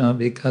Krishna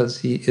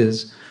because he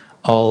is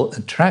all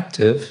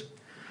attractive.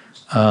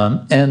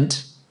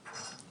 And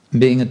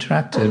being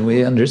attracted,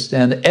 we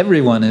understand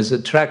everyone is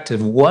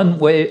attracted one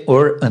way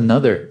or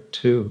another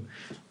to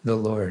the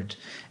Lord.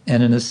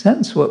 And in a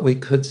sense, what we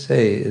could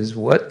say is,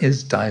 what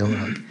is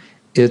dialogue?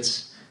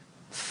 It's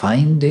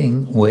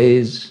finding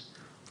ways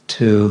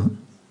to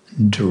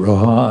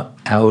draw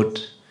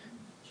out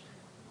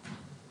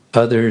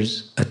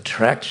others'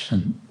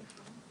 attraction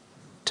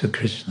to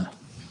Krishna.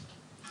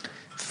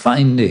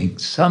 Finding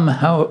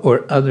somehow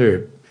or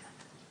other,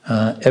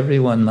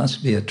 everyone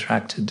must be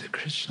attracted to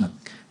Krishna.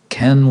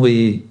 Can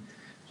we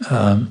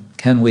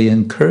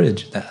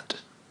encourage that?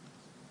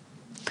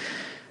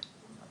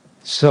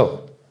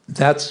 So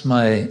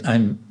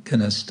I'm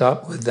going to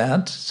stop with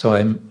that. So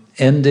I'm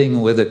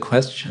ending with a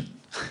question.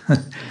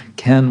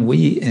 Can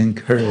we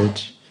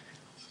encourage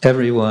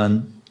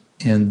everyone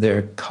in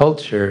their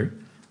culture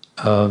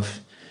of,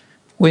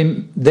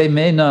 they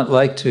may not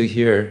like to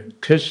hear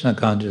Krishna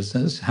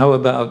consciousness. How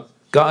about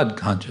God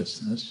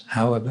consciousness?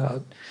 How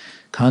about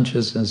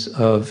consciousness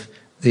of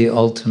the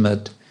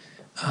ultimate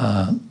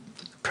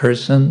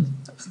person,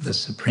 the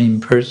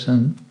supreme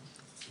person,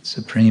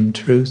 supreme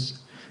truth?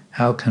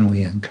 How can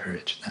we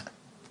encourage that?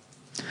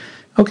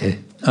 Okay,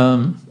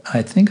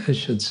 I think I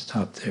should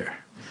stop there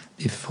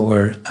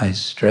before I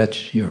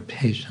stretch your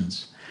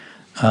patience.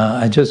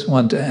 I just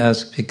want to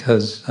ask,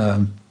 because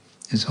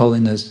His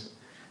Holiness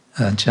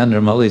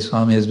Chandramauli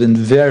Swami has been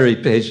very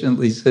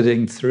patiently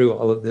sitting through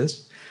all of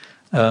this.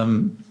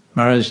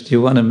 Maharaj, do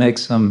you want to make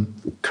some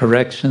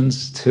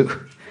corrections to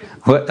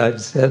what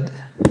I've said?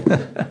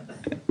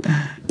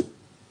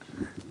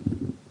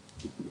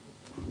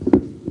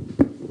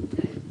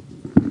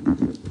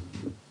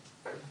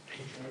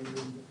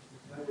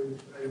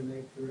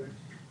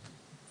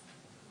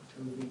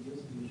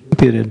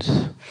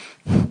 Impudence.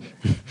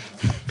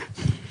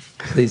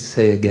 Please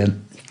say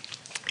again.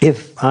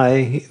 If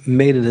I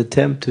made an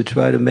attempt to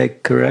try to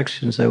make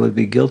corrections, I would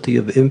be guilty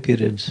of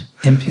impudence.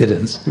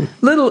 Impudence.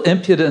 Little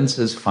impudence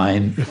is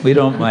fine. We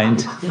don't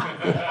mind.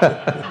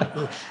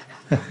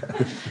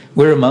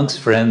 We're amongst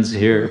friends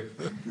here.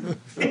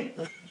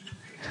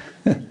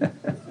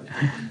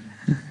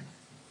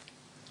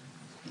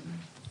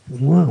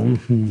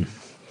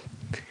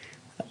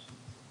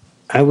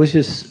 I was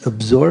just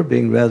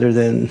absorbing rather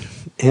than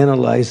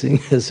analyzing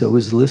as I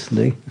was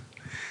listening,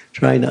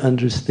 trying to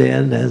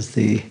understand as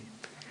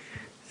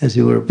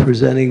you were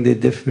presenting the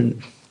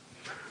different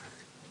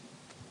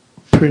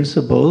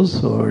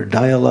principles or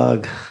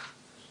dialogue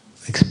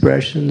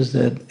expressions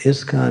that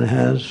ISKCON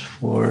has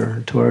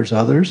towards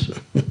others.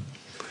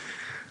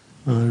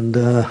 And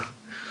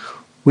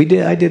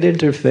I did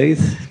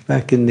interfaith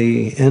back in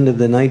the end of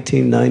the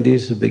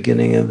 1990s, the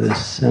beginning of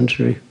this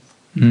century.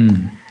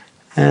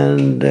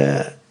 And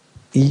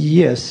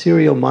yes,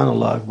 serial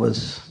monologue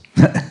was...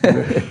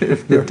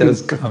 It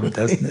does come,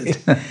 doesn't it?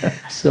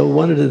 So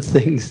one of the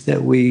things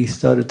that we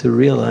started to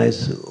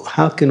realize,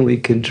 how can we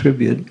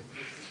contribute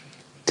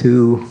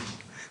to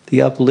the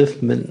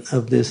upliftment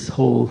of this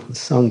whole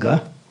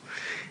Sangha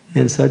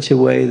in such a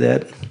way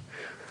that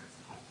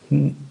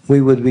we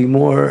would be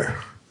more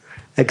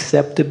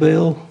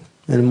acceptable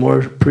and more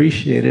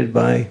appreciated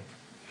by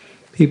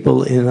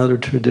people in other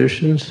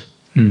traditions.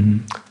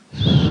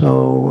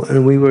 So,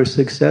 and we were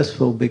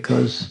successful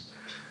because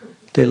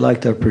they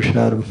liked our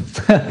prasadam.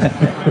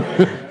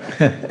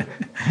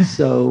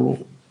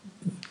 So,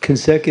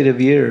 consecutive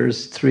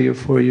years, 3 or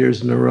 4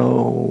 years in a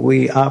row,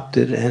 we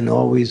opted and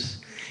always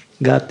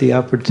got the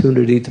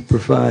opportunity to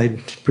provide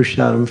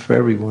prasadam for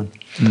everyone.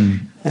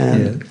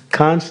 And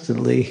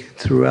constantly,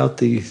 throughout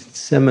the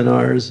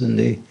seminars and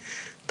the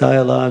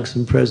dialogues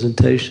and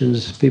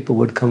presentations, people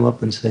would come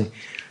up and say,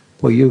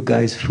 "Well, you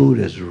guys' food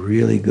is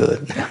really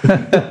good."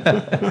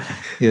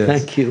 Yes.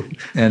 Thank you.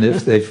 And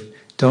if they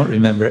don't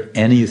remember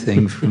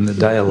anything from the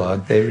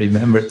dialogue, they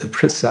remember the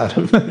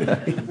prasadam.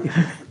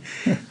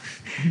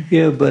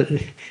 Yeah, but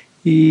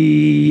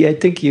I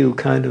think you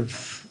kind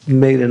of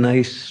made a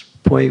nice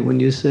point when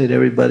you said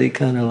everybody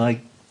kind of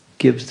like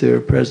gives their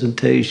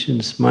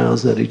presentation,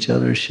 smiles at each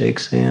other,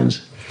 shakes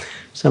hands,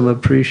 some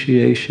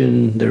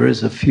appreciation. There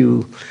is a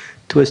few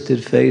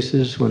twisted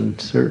faces when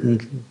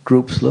certain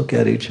groups look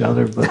at each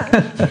other, but,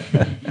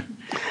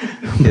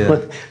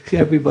 but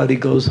everybody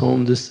goes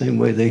home the same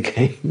way they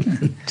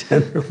came,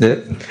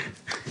 generally.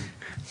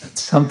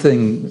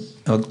 Something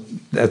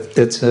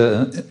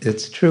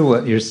it's true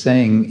what you're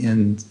saying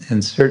in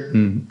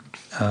certain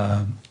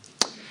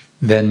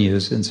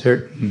venues, in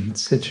certain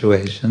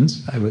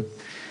situations. I would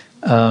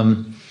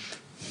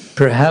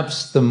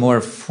perhaps the more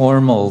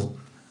formal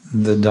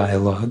the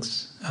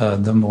dialogues,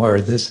 the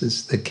more this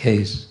is the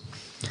case.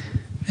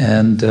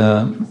 And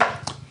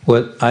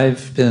what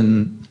I've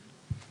been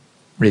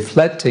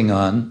reflecting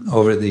on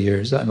over the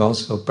years, I've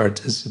also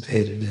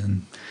participated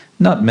in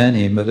not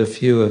many, but a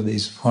few of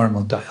these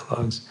formal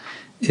dialogues,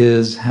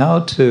 is how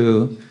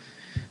to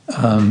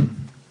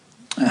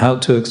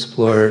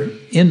explore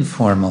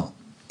informal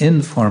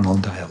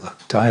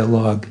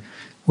dialogue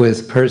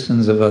with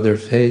persons of other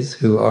faiths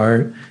who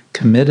are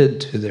committed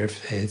to their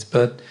faith,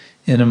 but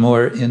in a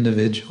more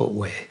individual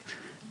way,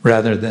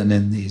 rather than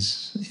in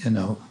these,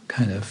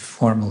 kind of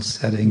formal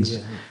settings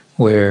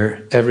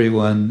where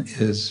everyone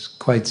is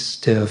quite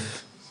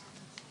stiff.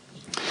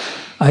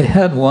 I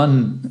had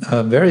one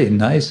very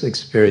nice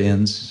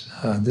experience.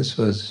 This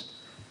was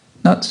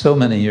not so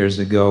many years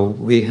ago.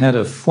 We had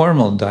a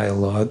formal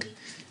dialogue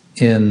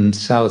in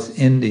South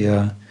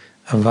India,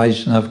 a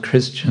Vaishnav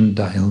Christian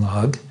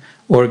dialogue,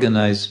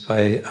 organized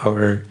by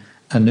our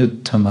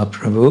Anuttama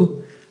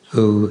Prabhu,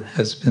 who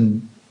has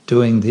been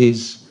doing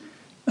these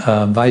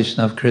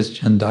Vaishnav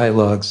Christian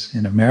dialogues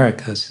in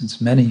America since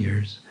many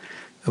years.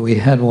 We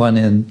had one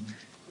in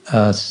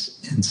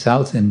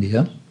South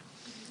India,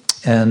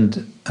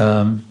 and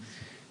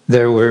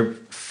there were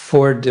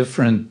 4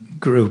 different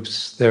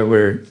groups. There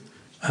were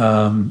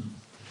Gaudiya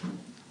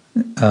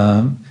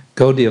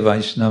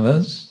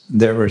Vaishnavas,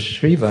 there were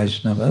Sri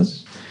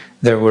Vaishnavas,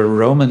 there were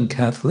Roman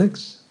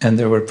Catholics, and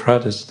there were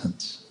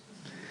Protestants.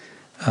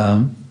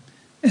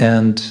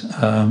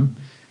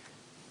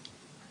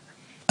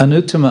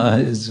 Anuttama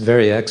is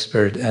very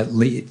expert at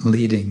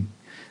leading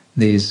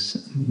these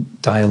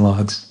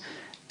dialogues,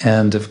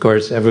 and of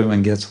course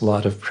everyone gets a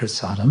lot of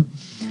prasadam.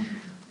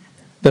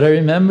 But I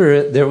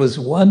remember there was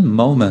one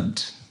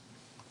moment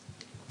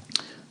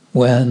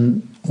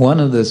when one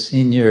of the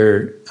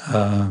senior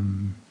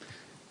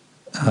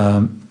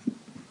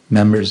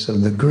members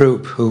of the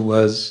group, who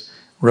was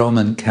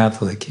Roman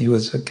Catholic, he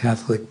was a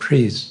Catholic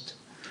priest,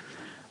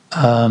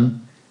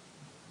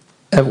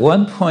 at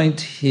one point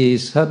he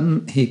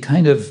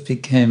kind of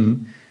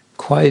became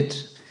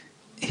quite,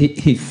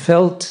 he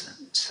felt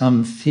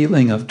some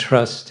feeling of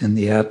trust in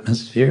the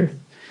atmosphere,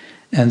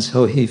 and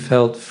so he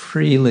felt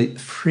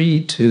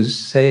free to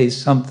say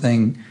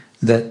something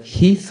that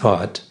he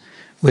thought,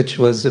 which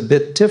was a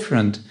bit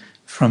different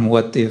from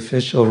what the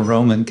official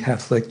Roman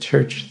Catholic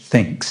Church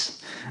thinks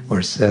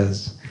or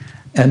says.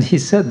 And he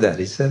said that.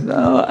 He said,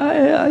 "Oh,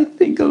 I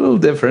think a little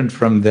different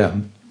from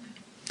them."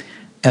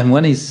 And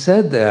when he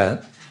said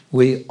that,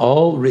 we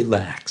all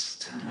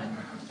relaxed.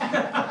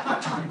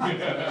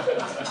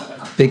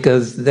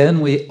 Because then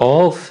we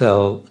all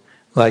felt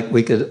like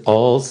we could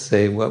all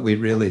say what we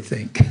really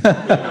think.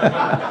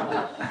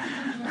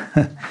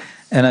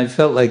 And I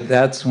felt like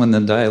that's when the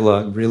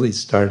dialogue really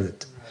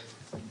started,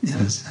 in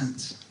a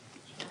sense.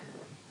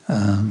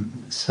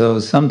 So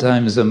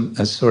sometimes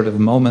a sort of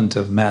moment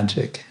of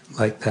magic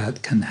like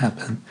that can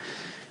happen.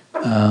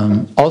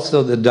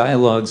 Also, the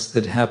dialogues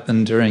that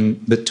happen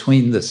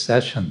between the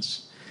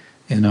sessions,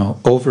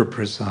 over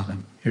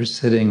prasadam. You're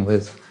sitting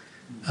with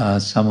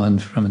someone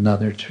from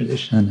another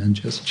tradition and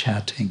just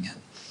chatting.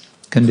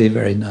 It can be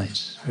very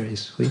nice, very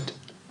sweet.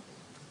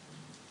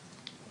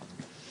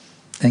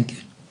 Thank you.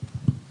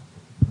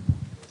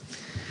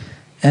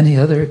 Any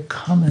other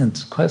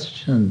comments,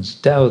 questions,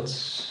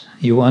 doubts?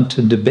 You want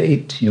to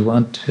debate? You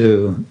want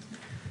to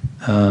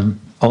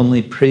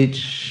only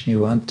preach? You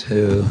want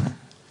to...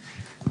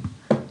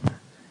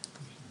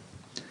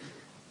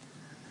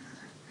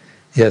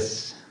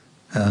 Yes,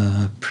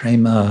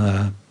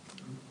 Prema...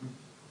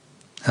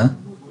 Huh?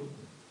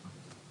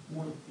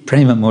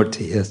 Prema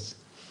Murti, yes.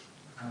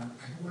 I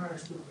want to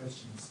ask two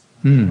questions.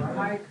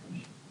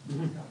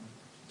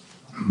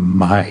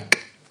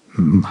 Mike.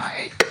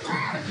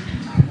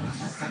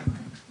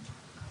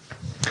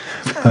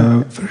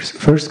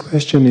 First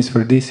question is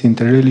for these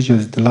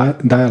interreligious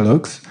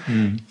dialogues.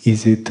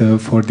 Is it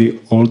for the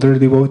older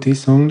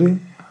devotees only,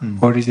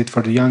 or is it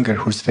for the younger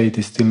whose faith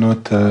is still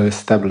not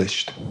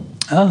established?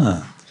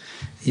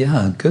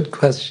 Yeah, good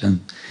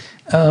question.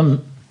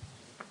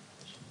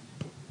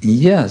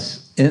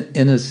 Yes,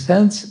 in a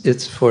sense,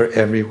 it's for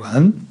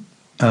everyone.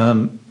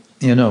 For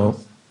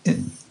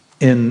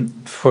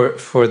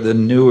the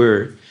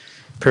newer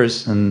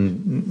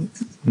person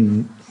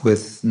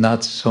with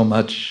not so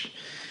much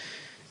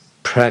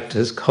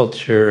practice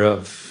culture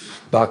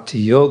of bhakti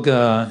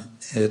yoga,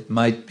 it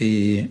might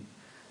be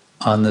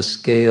on the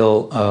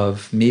scale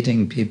of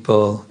meeting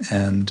people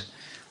and,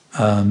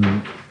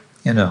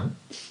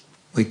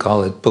 we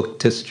call it book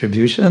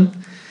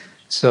distribution.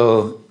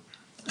 So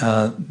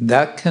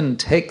that can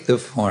take the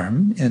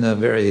form in a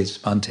very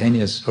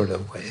spontaneous sort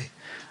of way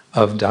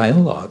of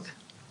dialogue.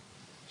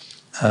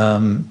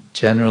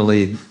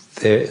 Generally,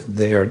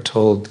 they are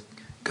told,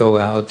 go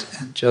out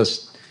and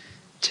just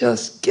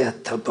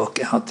get the book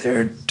out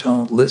there.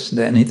 Don't listen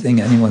to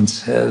anything anyone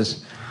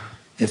says.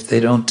 If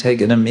they don't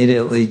take it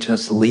immediately,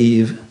 just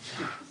leave.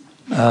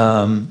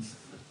 Hare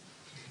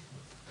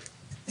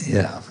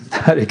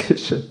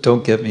Krishna,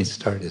 don't get me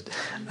started.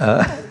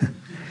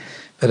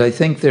 But I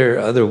think there are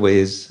other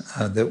ways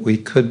that we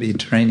could be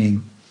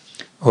training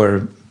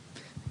or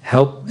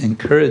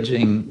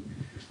encouraging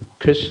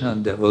Krishna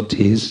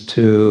devotees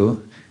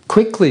to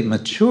quickly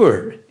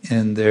mature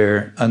in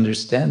their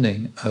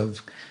understanding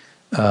of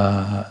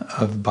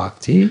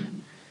bhakti,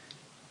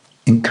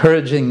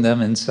 encouraging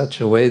them in such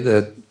a way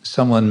that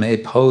someone may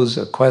pose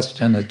a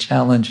question, a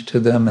challenge to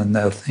them, and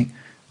they'll think,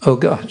 oh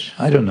gosh,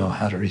 I don't know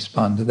how to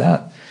respond to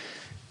that.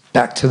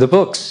 Back to the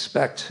books,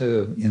 back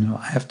to,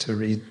 I have to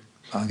read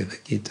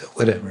Bhagavad Gita,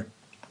 whatever.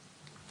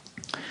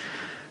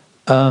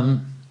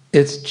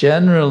 It's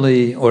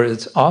generally, or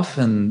it's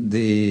often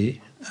a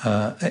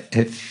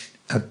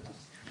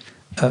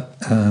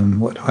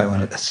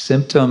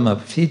symptom, a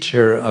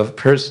feature of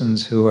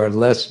persons who are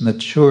less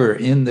mature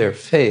in their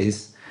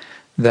faith,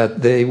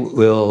 that they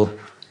will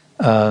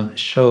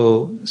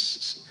show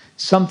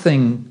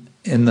something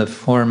in the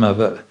form of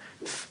a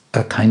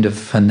kind of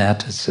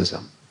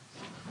fanaticism.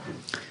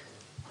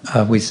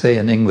 We say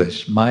in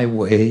English, my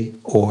way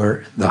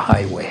or the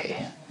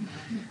highway.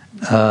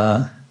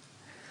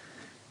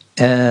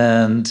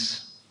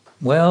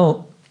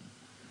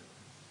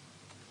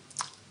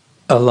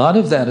 A lot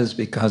of that is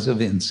because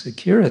of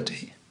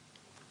insecurity.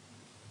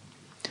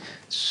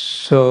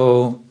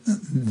 So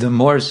the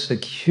more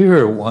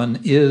secure one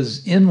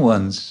is in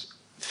one's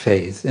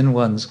faith, in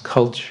one's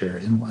culture,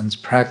 in one's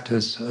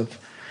practice of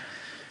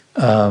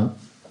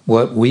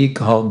what we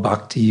call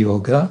bhakti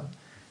yoga,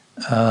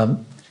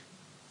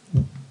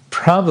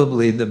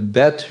 probably the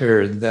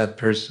better that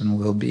person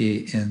will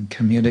be in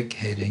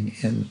communicating,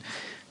 in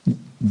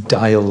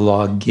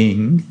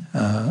dialoguing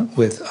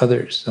with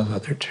others of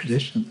other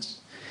traditions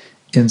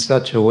in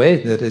such a way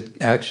that it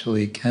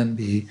actually can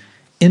be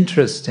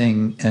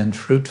interesting and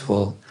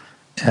fruitful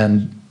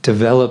and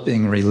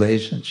developing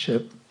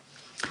relationship.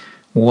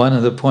 One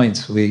of the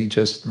points, we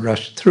just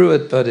rushed through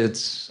it, but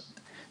it's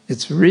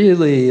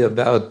really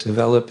about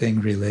developing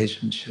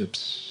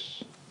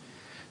relationships.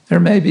 There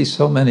may be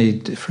so many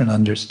different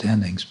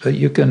understandings, but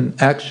you can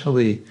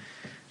actually,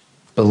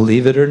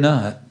 believe it or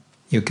not,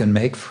 you can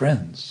make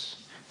friends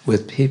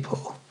with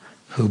people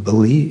who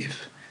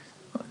believe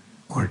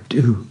or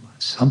do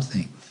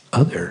something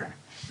other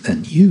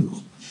than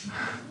you.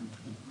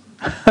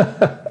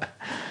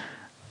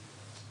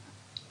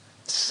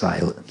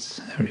 Silence,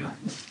 everyone.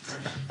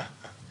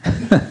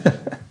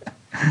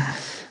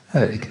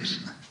 Hare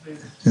Krishna.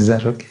 Is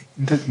that okay?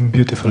 That's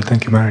beautiful,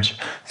 thank you, Maharaj.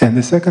 And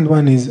the second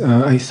one is,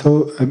 I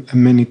saw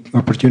many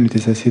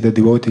opportunities. I see that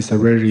devotees are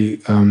very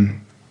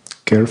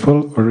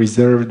careful or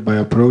reserved by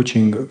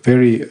approaching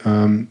very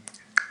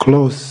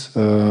close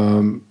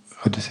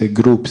how to say,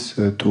 groups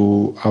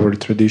to our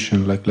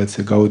tradition, like let's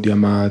say Gaudiya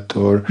Math,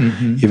 or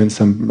even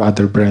some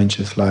other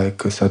branches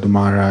like Sadhu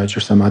Maharaj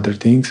or some other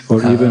things,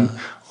 or even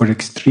or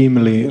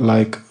extremely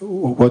like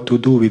what to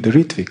do with the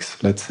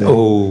Ritviks, let's say.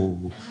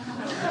 Oh.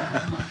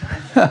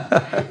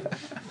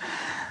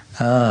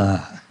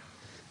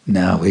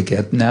 Now we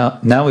get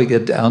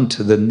down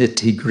to the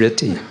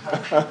nitty-gritty.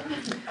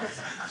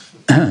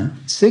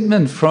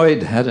 Sigmund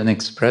Freud had an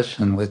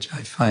expression which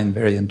I find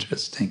very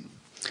interesting.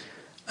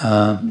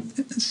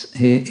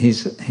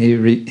 He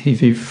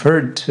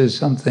referred to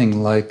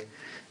something like,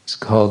 it's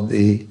called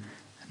the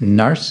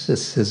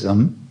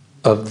narcissism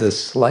of the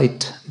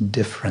slight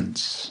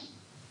difference.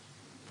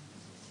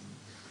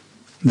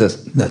 The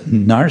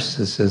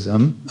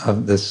narcissism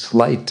of the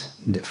slight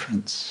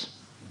difference.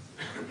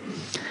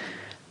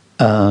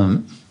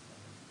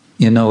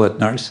 You know what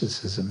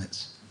narcissism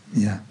is?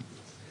 Yeah.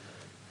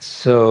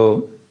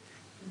 So,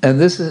 and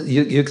this is,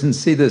 you can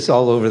see this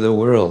all over the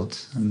world,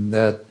 and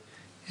that,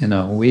 you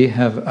know, we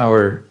have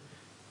our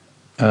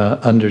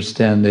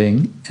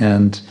understanding,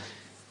 and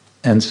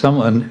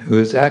someone who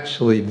is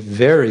actually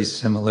very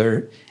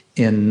similar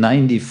in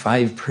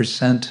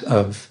 95%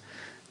 of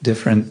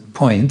different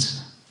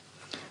points,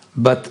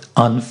 but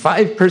on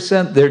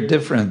 5% they're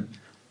different.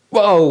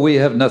 Whoa, we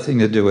have nothing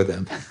to do with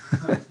them.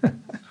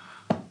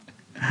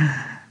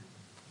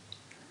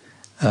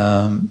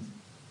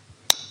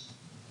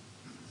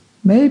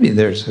 Maybe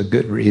there's a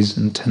good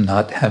reason to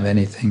not have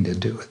anything to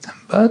do with them,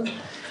 but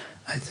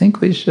I think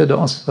we should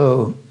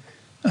also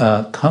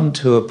come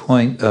to a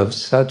point of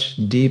such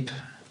deep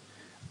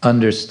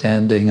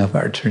understanding of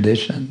our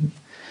tradition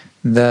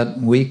that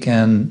we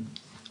can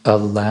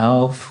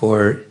allow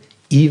for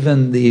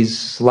even these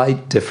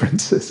slight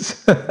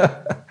differences.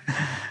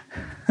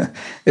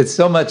 It's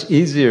so much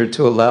easier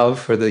to allow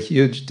for the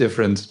huge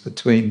difference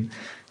between,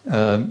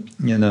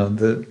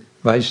 the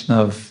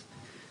Vaishnav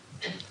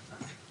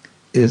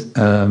is,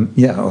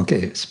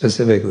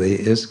 specifically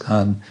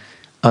ISKCON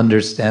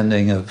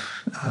understanding of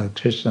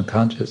Krishna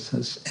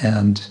consciousness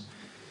and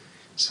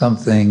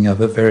something of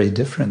a very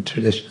different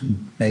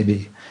tradition,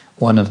 maybe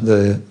one of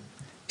the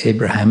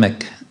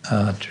Abrahamic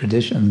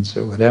traditions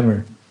or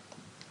whatever.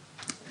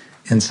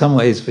 In some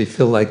ways, we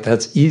feel like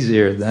that's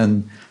easier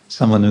than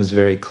someone who's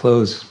very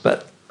close,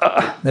 but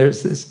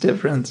there's this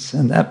difference,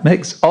 and that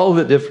makes all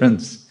the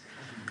difference.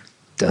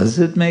 Does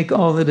it make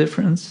all the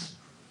difference?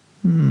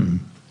 And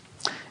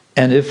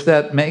if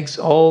that makes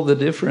all the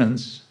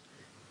difference,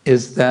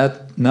 is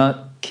that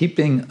not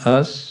keeping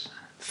us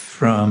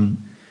from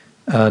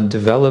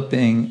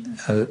developing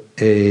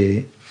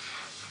a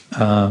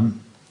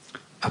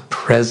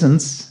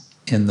presence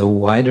in the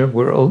wider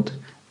world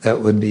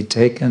that would be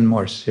taken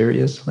more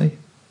seriously?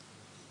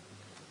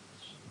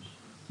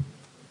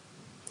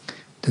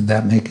 Did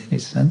that make any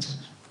sense?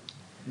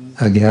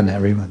 Again,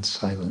 everyone's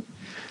silent.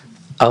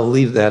 I'll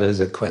leave that as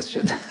a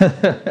question.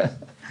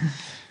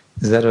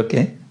 Is that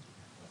okay?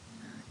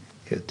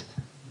 Good.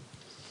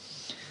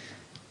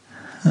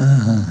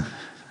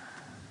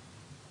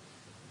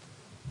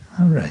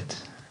 All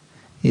right.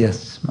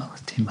 Yes,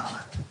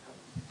 Malatimala.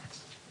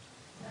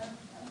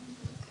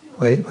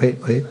 Wait.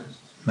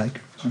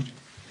 Microphone.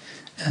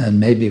 And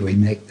maybe we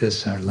make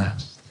this our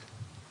last.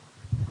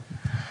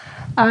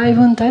 I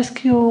want to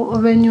ask you,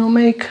 when you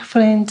make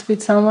friends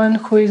with someone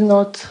who is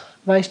not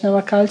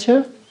Vaishnava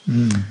culture,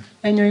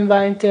 and you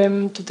invite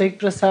them to take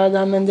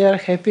prasadam, and they are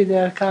happy they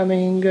are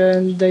coming,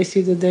 and they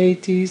see the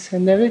deities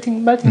and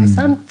everything, but in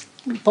some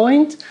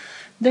point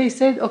they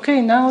said, okay,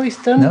 now it's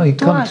turn to us. Now you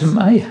come to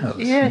my house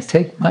and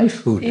take my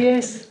food.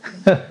 Yes.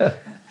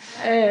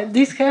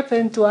 This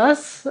happened to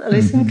us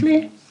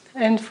recently,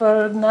 and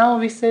for now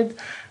we said,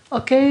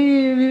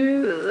 okay,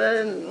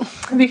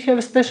 we have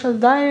a special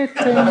diet,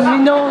 and we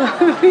know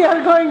we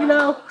are going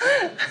now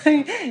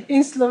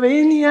in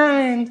Slovenia,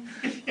 and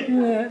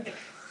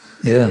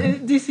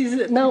this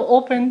is now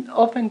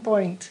open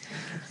point.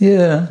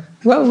 Yeah,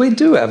 well, we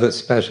do have a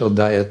special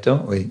diet,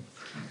 don't we?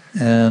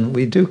 And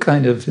we do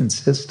kind of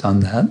insist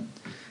on that.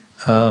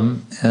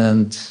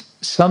 And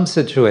some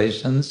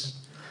situations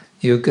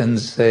you can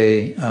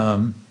say,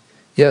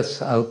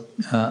 yes,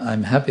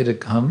 I'm happy to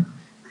come,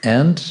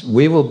 and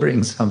we will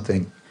bring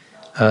something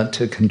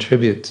to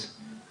contribute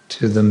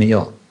to the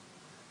meal.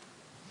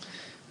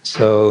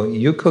 So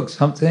you cook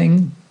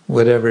something,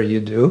 whatever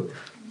you do,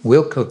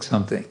 we'll cook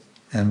something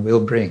and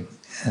we'll bring.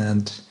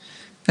 And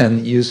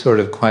you sort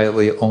of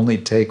quietly only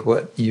take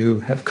what you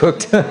have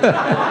cooked.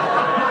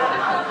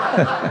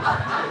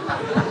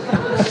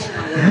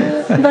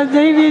 But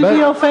they will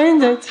be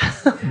offended.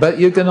 But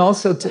you can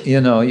also,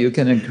 you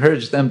can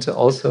encourage them to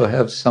also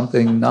have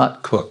something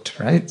not cooked,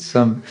 right?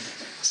 Some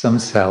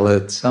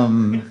salad,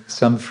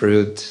 some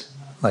fruit,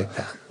 like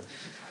that.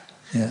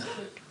 Yeah.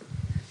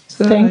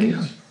 So, thank you.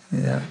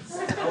 Yeah.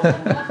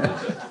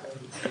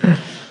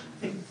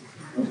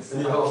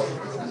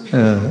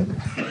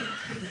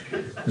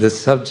 The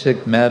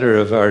subject matter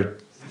of our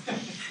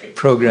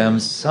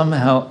programs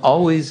somehow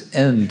always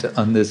end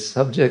on this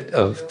subject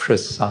of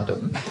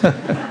prasadam.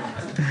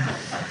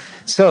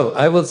 So So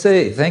I will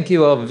say thank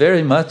you all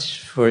very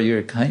much for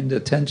your kind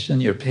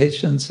attention, your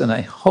patience, and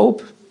I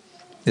hope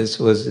this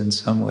was in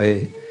some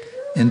way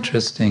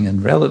interesting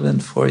and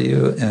relevant for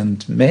you,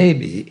 and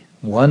maybe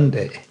one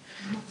day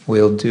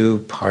we'll do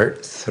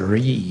part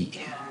 3.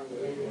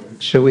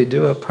 Shall we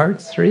do a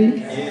part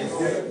 3?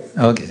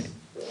 Okay.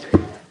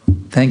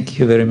 Thank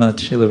you very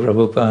much. Srila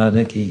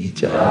Prabhupada ki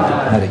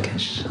jai. Hare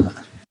Krishna.